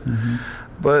is. Mm-hmm.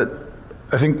 But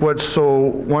I think what's so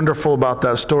wonderful about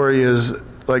that story is,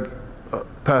 like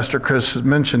Pastor Chris has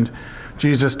mentioned,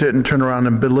 Jesus didn't turn around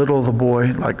and belittle the boy.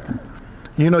 Like,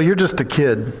 you're just a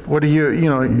kid. What are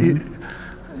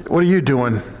what are you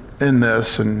doing in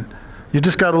this? And you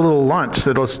just got a little lunch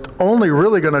that was only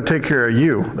really going to take care of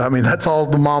you. I mean, that's all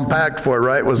the mom packed for,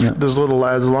 right? Was this little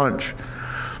lad's lunch.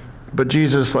 But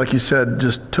Jesus, like you said,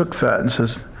 just took that and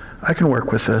says, I can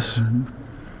work with this.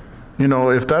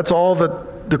 Mm-hmm. If that's all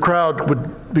that the crowd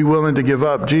would be willing to give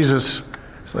up, Jesus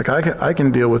is like, I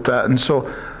can deal with that. And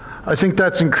so I think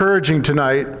that's encouraging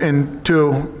tonight, and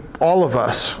to all of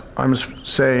us, I'm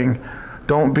saying,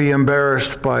 don't be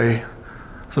embarrassed by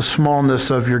the smallness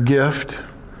of your gift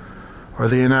or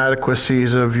the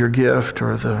inadequacies of your gift,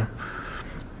 or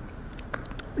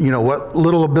what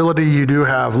little ability you do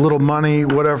have, little money,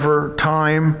 whatever,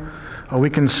 time. We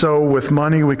can sow with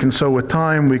money, we can sow with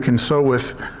time, we can sow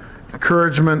with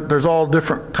encouragement. There's all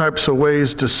different types of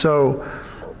ways to sow.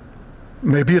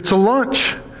 Maybe it's a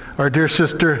lunch. Our dear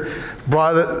sister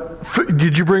brought it.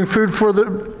 Did you bring food for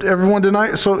everyone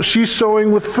tonight? So she's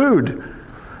sowing with food.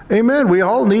 Amen. We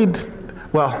all need,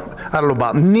 well, I don't know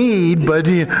about need, but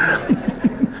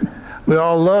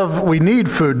we need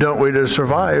food, don't we, to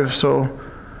survive? So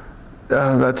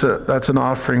that's an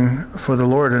offering for the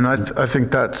Lord, and I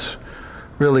think that's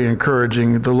really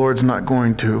encouraging. The Lord's not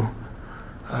going to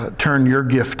turn your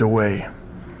gift away.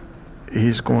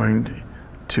 He's going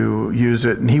to use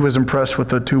it. And He was impressed with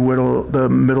the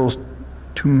middle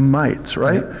two mites,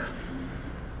 right?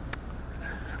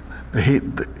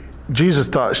 Jesus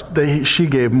thought she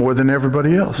gave more than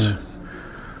everybody else. Yes.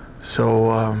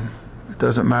 So it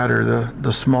doesn't matter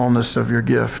the smallness of your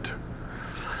gift.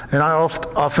 And I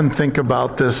often think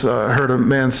about this. I heard a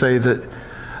man say that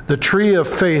the tree of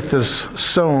faith is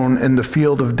sown in the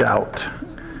field of doubt.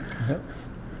 Yep.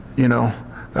 You know,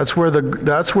 that's where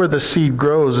the seed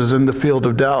grows, is in the field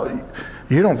of doubt.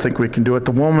 You don't think we can do it.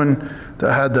 The woman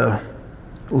that had the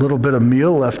little bit of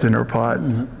meal left in her pot,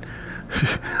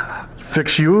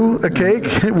 fix you a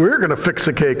cake? We're going to fix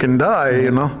a cake and die,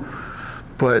 you know.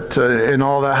 But in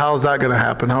all that, how's that going to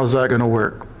happen? How's that going to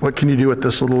work? What can you do with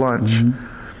this little lunch?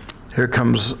 Here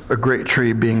comes a great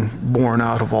tree being born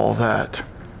out of all that.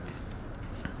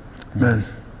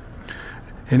 Yes.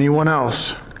 Anyone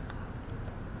else?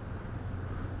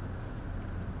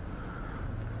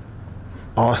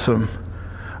 Awesome.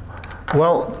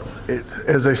 Well,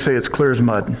 as they say, it's clear as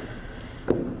mud.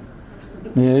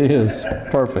 Yeah, it is.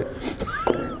 Perfect.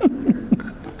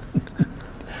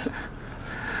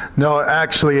 No,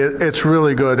 actually, it's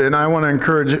really good. And I want to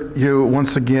encourage you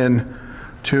once again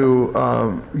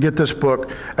to get this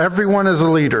book. Everyone is a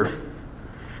leader.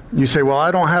 You say, well,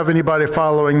 I don't have anybody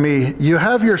following me. You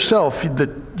have yourself that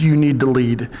you need to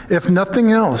lead. If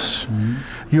nothing else,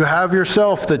 you have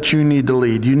yourself that you need to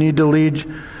lead. You need to lead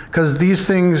because these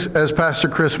things, as Pastor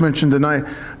Chris mentioned tonight,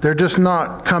 they're just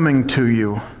not coming to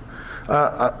you.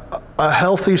 A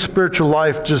healthy spiritual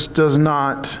life just does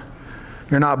not,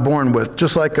 you're not born with.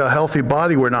 Just like a healthy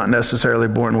body we're not necessarily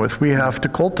born with. We have to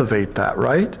cultivate that,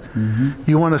 right?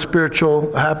 You want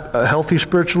a healthy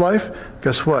spiritual life?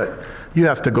 Guess what? You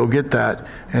have to go get that.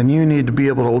 And you need to be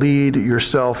able to lead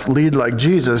yourself, lead like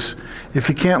Jesus. If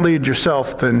you can't lead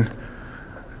yourself, then,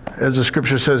 as the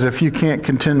scripture says, if you can't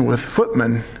contend with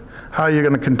footmen, how are you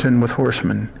going to contend with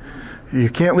horsemen? You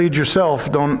can't lead yourself.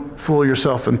 Don't fool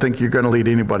yourself and think you're going to lead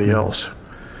anybody else.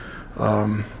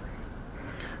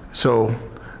 So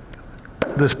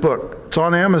this book, it's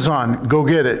on Amazon. Go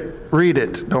get it. Read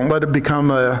it. Don't let it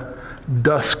become a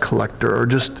dust collector or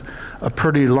just a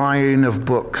pretty line of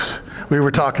books. We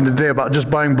were talking today about just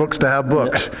buying books to have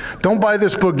books. Don't buy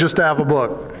this book just to have a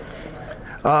book.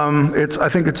 I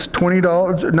think it's $20,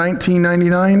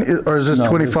 $19.99, or is this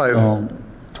 $25?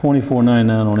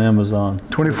 $24.99 on Amazon.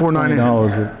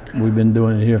 $24.99. We've been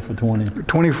doing it here for 20.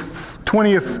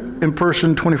 20 if in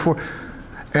person, 24.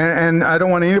 And I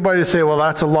don't want anybody to say, well,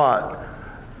 that's a lot.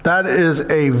 That is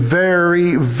a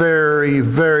very, very,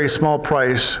 very small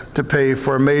price to pay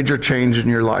for a major change in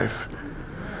your life.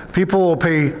 People will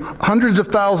pay hundreds of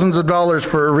thousands of dollars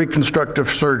for a reconstructive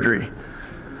surgery.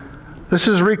 This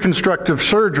is reconstructive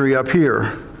surgery up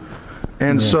here.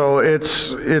 And so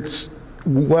it's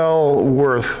well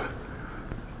worth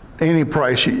any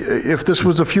price. If this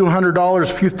was a few $100s,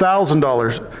 a few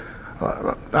 $1,000s,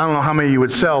 I don't know how many you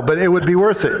would sell, but it would be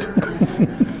worth it.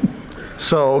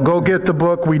 So go get the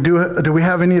book. Do we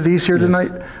have any of these here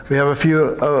tonight? We have a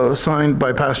few signed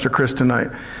by Pastor Chris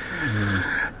tonight.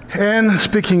 And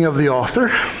speaking of the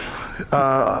author,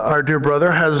 our dear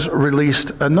brother has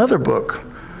released another book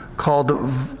called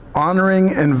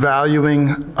Honoring and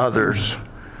Valuing Others.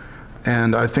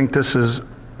 And I think this is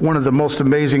one of the most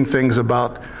amazing things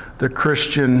about the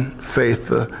Christian faith,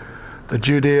 the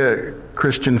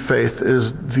Judeo-Christian faith,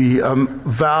 is the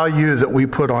value that we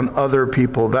put on other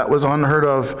people. That was unheard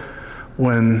of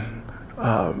when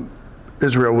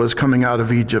Israel was coming out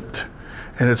of Egypt.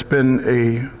 And it's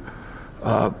been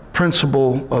a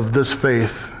principle of this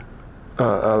faith,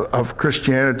 of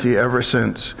Christianity ever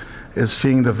since, is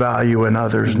seeing the value in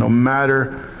others, no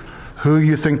matter who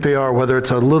you think they are, whether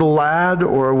it's a little lad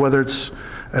or whether it's,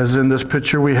 as in this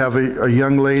picture, we have a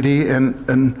young lady and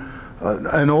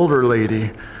an older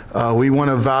lady. We want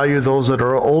to value those that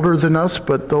are older than us,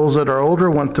 but those that are older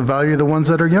want to value the ones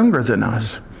that are younger than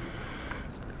us.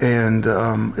 And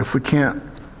if we can't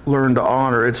learn to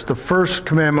honor, it's the first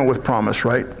commandment with promise,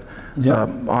 right? Yep.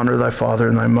 Honor thy father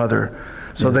and thy mother.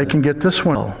 So they can get this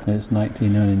one. It's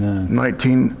 $19.99.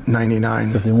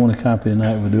 $19.99. If they want a copy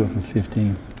tonight, we'll do it for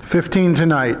 $15. $15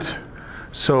 tonight.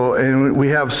 So, and we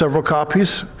have several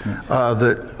copies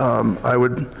that I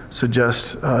would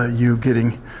suggest you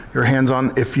getting your hands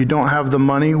on. If you don't have the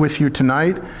money with you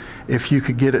tonight, if you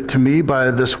could get it to me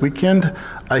by this weekend,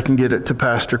 I can get it to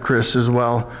Pastor Chris as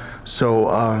well.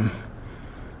 So,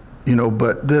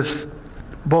 but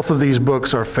both of these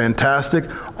books are fantastic.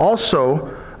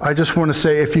 Also, I just want to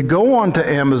say, if you go on to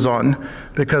Amazon,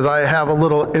 because I have a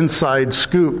little inside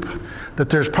scoop that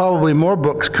there's probably more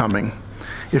books coming.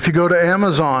 If you go to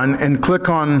Amazon and click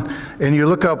on, and you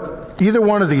look up either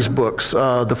one of these books,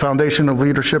 The Foundation of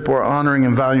Leadership or Honoring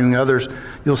and Valuing Others,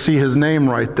 you'll see his name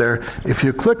right there. If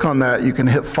you click on that, you can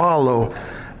hit follow,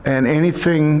 and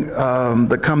anything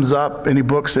that comes up, any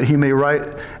books that he may write,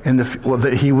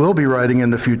 that he will be writing in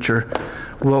the future,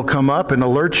 will come up and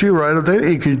alert you right there.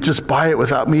 You can just buy it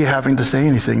without me having to say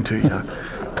anything to you.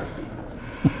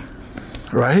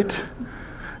 Right?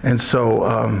 And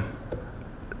so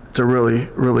it's a really,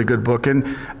 really good book. And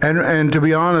to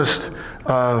be honest,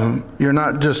 you're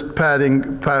not just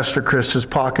padding Pastor Chris's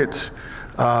pockets.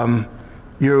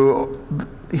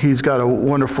 He's got a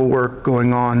wonderful work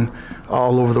going on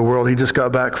all over the world. He just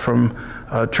got back from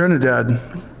Trinidad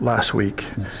last week.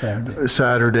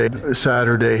 Saturday.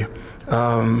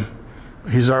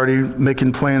 He's already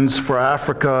making plans for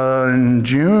Africa in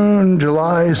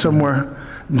July, somewhere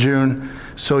in June.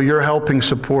 So you're helping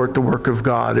support the work of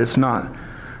God. It's not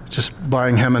just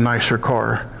buying him a nicer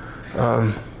car.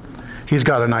 He's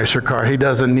got a nicer car. He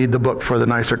doesn't need the book for the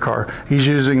nicer car. He's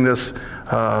using this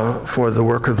for the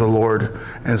work of the Lord.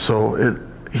 And so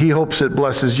he hopes it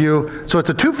blesses you. So it's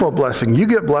a twofold blessing. You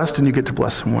get blessed and you get to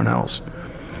bless someone else.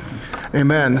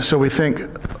 Amen. So we think,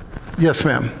 yes,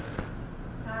 ma'am.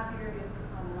 Tiberius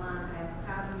online asked,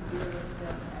 how do you deal with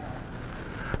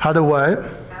self-doubt? How do what?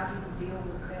 How do you deal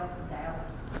with self-doubt?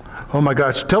 Oh my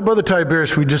gosh. Tell Brother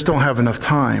Tiberius we just don't have enough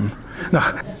time. No.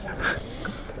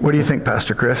 What do you think,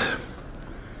 Pastor Chris?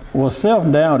 Well,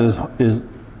 self-doubt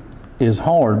is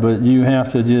hard, but you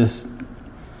have to just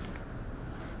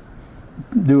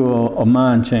do a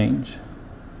mind change,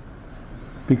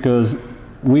 because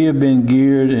we have been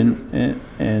geared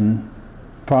and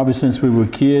probably since we were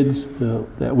kids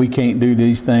that we can't do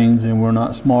these things and we're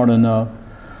not smart enough.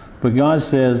 But God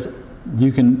says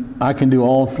I can do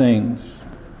all things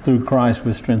through Christ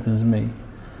which strengthens me.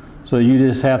 So you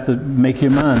just have to make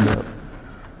your mind up.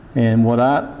 And what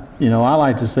I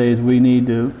like to say is we need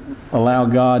to allow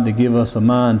God to give us a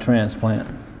mind transplant.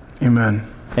 Amen.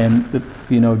 And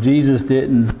Jesus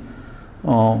didn't.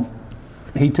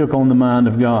 He took on the mind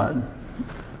of God,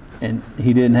 and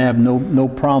he didn't have no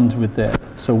problems with that.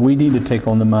 So we need to take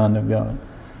on the mind of God.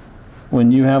 When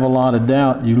you have a lot of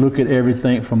doubt, you look at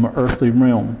everything from an earthly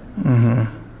realm. Mm-hmm.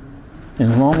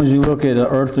 And as long as you look at an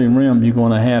earthly realm, you're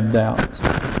going to have doubts.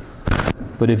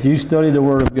 But if you study the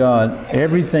Word of God,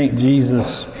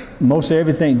 most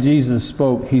everything Jesus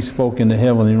spoke, he spoke in the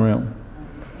heavenly realm.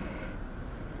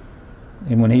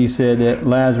 And when he said that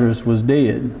Lazarus was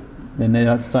dead,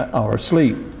 or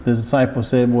asleep, the disciples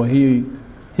said, "Well,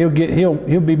 he'll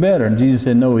be better." And Jesus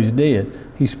said, "No, he's dead."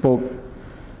 He spoke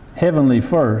heavenly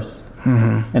first,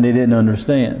 and they didn't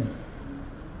understand.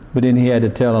 But then he had to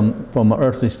tell them from an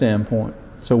earthly standpoint.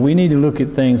 So we need to look at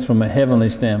things from a heavenly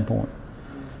standpoint.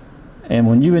 And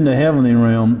when you're in the heavenly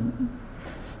realm,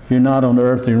 you're not on the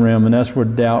earthly realm, and that's where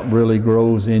doubt really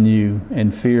grows in you,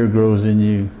 and fear grows in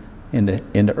you in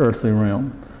the earthly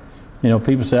realm.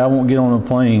 People say, "I won't get on a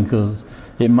plane because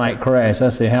it might crash." I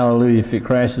say, hallelujah, if it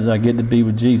crashes, I get to be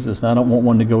with Jesus. And I don't want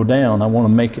one to go down. I want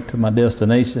to make it to my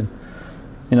destination.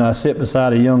 I sit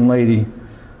beside a young lady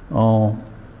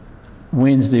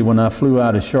Wednesday when I flew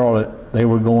out of Charlotte. They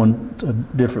were going to a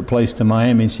different place to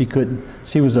Miami, and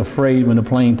she was afraid when the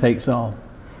plane takes off.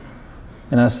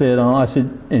 And I said,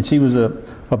 and she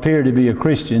appeared to be a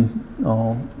Christian,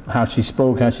 how she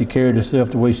spoke, how she carried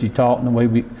herself, the way she taught, and the way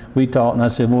we taught. And I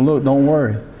said, well, look, don't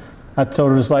worry. I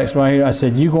told her this like right here. I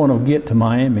said, you're going to get to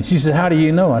Miami. She said, how do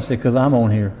you know? I said, because I'm on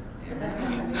here.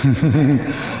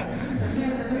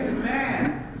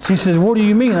 She says, what do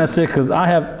you mean? I said, because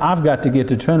I've got to get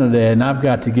to Trinidad and I've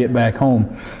got to get back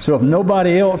home. So if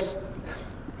nobody else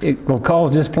will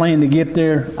cause this plane to get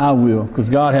there, I will, because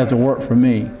God has to work for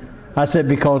me. I said,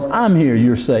 because I'm here,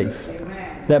 you're safe.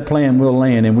 Amen. That plane will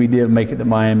land, and we did make it to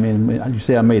Miami, and you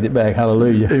say I made it back.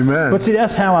 Hallelujah. Amen. But see,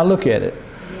 that's how I look at it.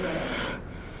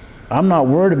 I'm not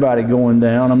worried about it going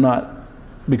down. I'm not,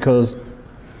 because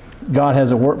God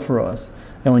has a work for us.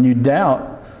 And when you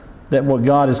doubt that what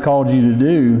God has called you to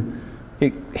do,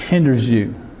 it hinders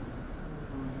you.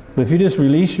 But if you just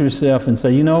release yourself and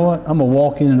say, you know what, I'm going to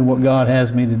walk into what God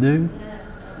has me to do.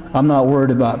 I'm not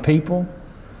worried about people.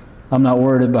 I'm not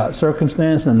worried about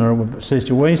circumstances. I'm not worried about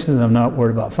situations. I'm not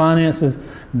worried about finances.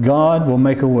 God will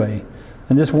make a way.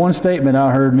 And this one statement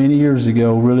I heard many years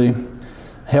ago really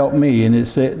helped me. And it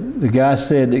said, the guy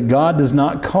said that God does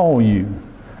not call you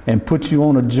and put you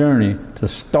on a journey to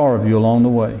starve you along the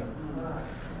way.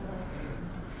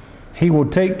 He will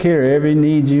take care of every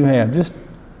need you have. Just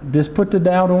put the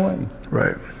doubt away.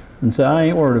 Right. And say, I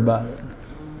ain't worried about it.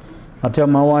 I tell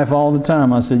my wife all the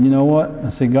time, I said, you know what? I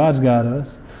said, God's got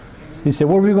us. He said,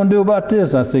 what are we going to do about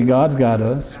this? I said, God's got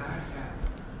us.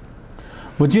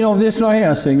 But you know this right here?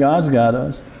 I said, God's got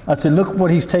us. I said, look what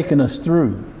he's taken us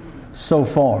through so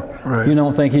far. Right. You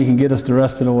don't think he can get us the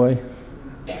rest of the way?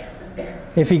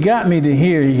 If he got me to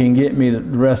here, he can get me the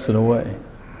rest of the way.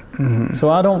 Mm-hmm. So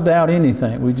I don't doubt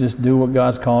anything. We just do what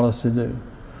God's called us to do.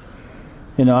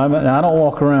 You know, I don't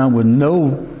walk around with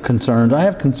no concerns. I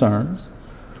have concerns.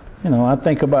 You know, I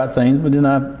think about things, but then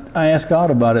I ask God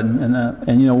about it.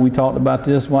 And you know, we talked about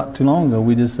this not too long ago.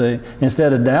 We just say,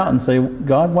 instead of doubting, say,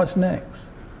 God, what's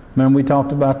next? Remember we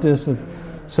talked about this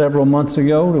several months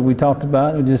ago that we talked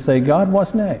about it? We just say, God,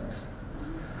 what's next?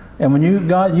 And when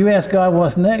you ask God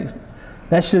what's next,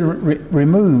 that should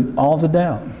remove all the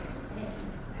doubt.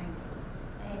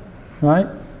 Right?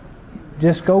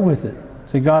 Just go with it.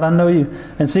 Say, God, I know you.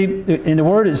 And see, in the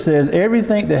Word it says,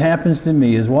 everything that happens to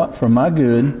me is what? For my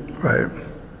good. Right.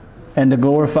 And to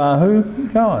glorify who?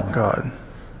 God. God.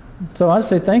 So I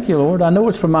say, thank you, Lord. I know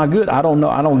it's for my good. I don't know.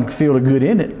 I don't feel the good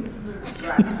in it.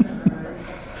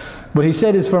 But he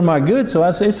said it's for my good, so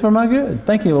I say it's for my good.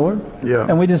 Thank you, Lord. Yeah.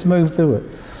 And we just move through it.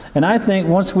 And I think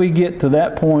once we get to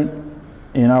that point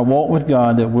in our walk with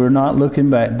God that we're not looking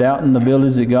back, doubting the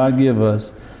abilities that God give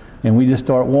us, and we just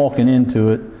start walking into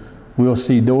it, we'll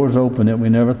see doors open that we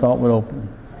never thought would open.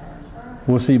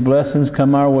 We'll see blessings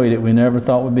come our way that we never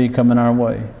thought would be coming our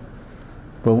way.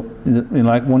 But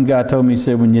like one guy told me, he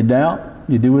said, when you doubt,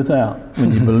 you do without.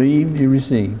 When you believe, you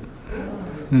receive.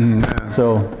 Mm-hmm.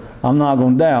 So I'm not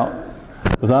going to doubt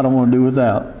because I don't want to do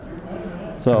without.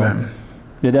 So Amen.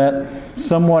 Did that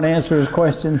somewhat answer his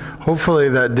question? Hopefully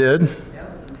that did.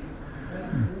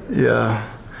 Yeah.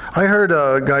 I heard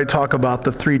a guy talk about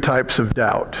the 3 types of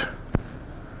doubt.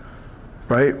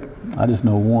 Right? I just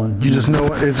know one. You just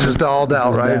know it's just all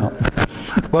doubt, right?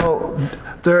 Doubt. Well,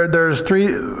 there's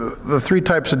the 3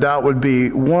 types of doubt would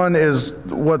be, one is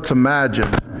what's imagined.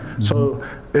 Mm-hmm. So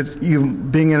it's you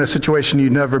being in a situation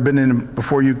you've never been in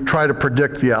before, you try to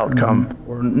predict the outcome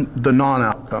mm-hmm. or the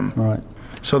non-outcome. Right.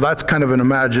 So that's kind of an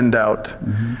imagined doubt.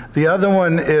 Mm-hmm. The other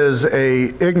one is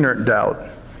a ignorant doubt.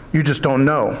 You just don't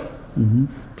know. Mm-hmm.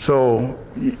 So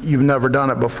you've never done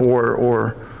it before,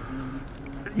 or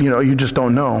you know, you just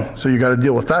don't know. So you got to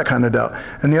deal with that kind of doubt.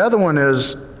 And the other one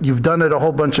is you've done it a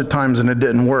whole bunch of times and it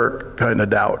didn't work kind of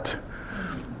doubt.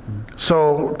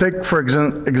 So take, for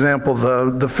example,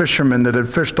 the fishermen that had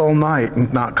fished all night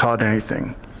and not caught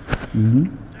anything.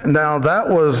 Mm-hmm. Now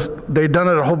they'd done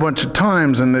it a whole bunch of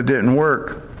times and it didn't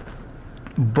work.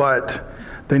 But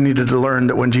they needed to learn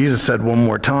that when Jesus said one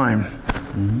more time,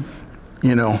 mm-hmm.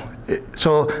 you know.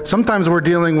 So sometimes we're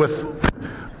dealing with,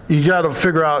 you got to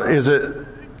figure out, is it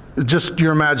just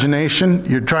your imagination?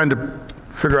 You're trying to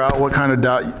figure out what kind of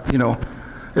doubt, you know,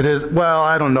 it is. Well,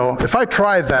 I don't know. If I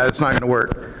try that, it's not going to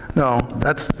work. No,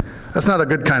 that's not a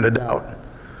good kind of doubt.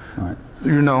 All right.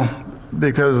 You know,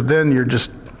 because then you're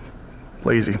just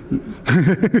lazy.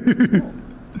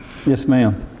 Yes,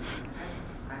 ma'am.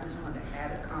 I just wanted to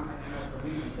add a comment on what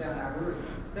we said. We were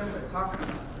simply talking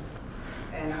about this.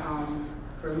 And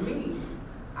for me,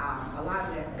 a lot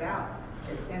of that doubt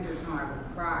is intertwined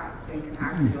with pride, thinking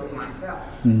I can do it myself.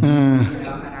 Mm-hmm. You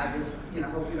know, and I just, you know,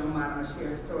 hope you don't mind, I'm going to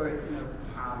share a story. You know,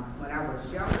 when I was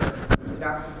younger, the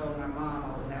doctor told my mom I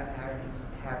would not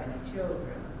have any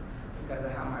children because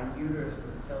of how my uterus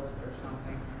was tilted or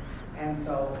something. And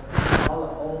so all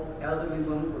the old elderly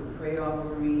women would pray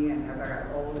over me, and as I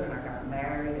got older and I got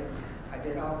married, and I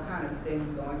did all kind of things,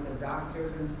 going to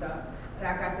doctors and stuff. And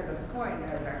I got to the point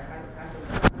that I said,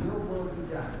 God, your will be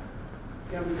done.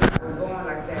 You know, because I was going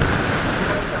like that.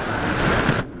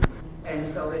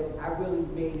 And so I really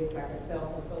made it like a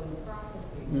self-fulfilling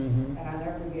prophecy. Mm-hmm. And I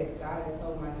never forget, God had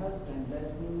told my husband,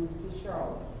 let's move to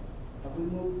Charlotte. And we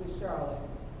moved to Charlotte,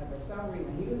 and for some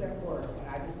reason, he was at work, and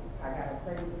I got a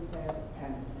pregnancy test,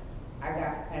 and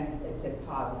it said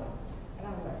positive. And I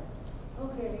was like,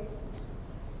 okay,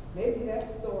 maybe that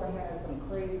store has some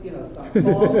crazy, you know, some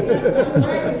faulty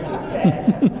pregnancy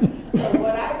tests. So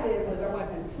what I did was I went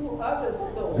to 2 other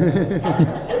stores,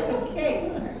 just in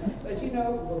case. But you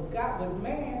know, with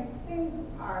man, things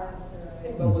are,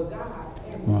 but with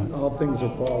God, all things are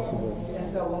possible.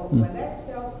 And so when that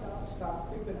self-doubt stopped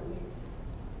creeping on me,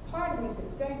 part of me said,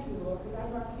 thank you, Lord, because I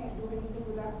know I can't do anything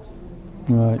without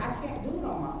you. Right. I can't do it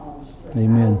on my own strength.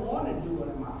 Amen. I don't want to do it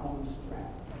on my own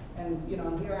strength. And, you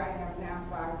know, here I am now,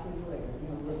 5 kids later. You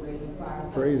know, we're raising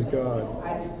 5 Praise kids.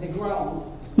 God. They're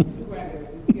grown, 2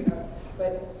 grandbabies, you know.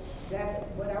 But that's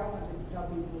what I want to tell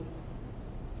people.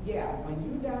 Yeah, when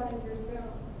you doubt in yourself,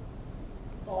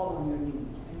 fall on your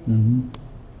knees. Mm-hmm.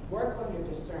 Work on your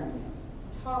discernment.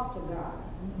 Talk to God.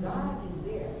 God is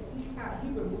there. He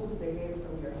removes the hairs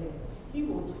from your head. He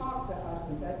will talk to us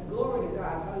and say, glory to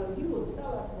God, hallelujah. He will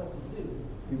tell us what to do.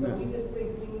 But we just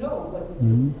think we know what to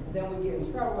do. Then we get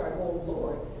in trouble, like, oh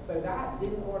Lord. But God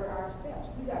didn't order our steps.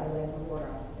 We got to let him order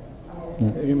our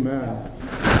steps. Amen.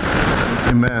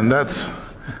 Amen.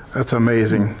 That's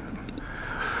amazing.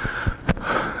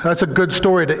 That's a good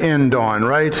story to end on,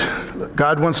 right?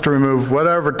 God wants to remove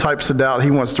whatever types of doubt,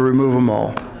 he wants to remove them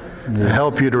all. And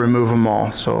help you to remove them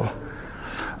all. So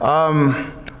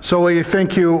we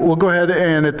thank you. We'll go ahead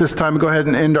and at this time go ahead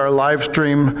and end our live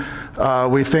stream.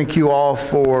 We thank you all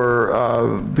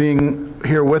for being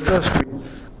here with us. We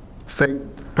thank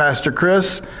Pastor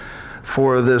Chris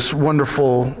for this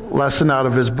wonderful lesson out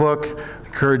of his book. I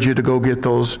encourage you to go get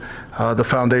those, The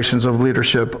Foundations of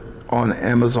Leadership, on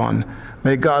Amazon.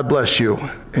 May God bless you.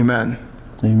 Amen.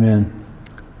 Amen.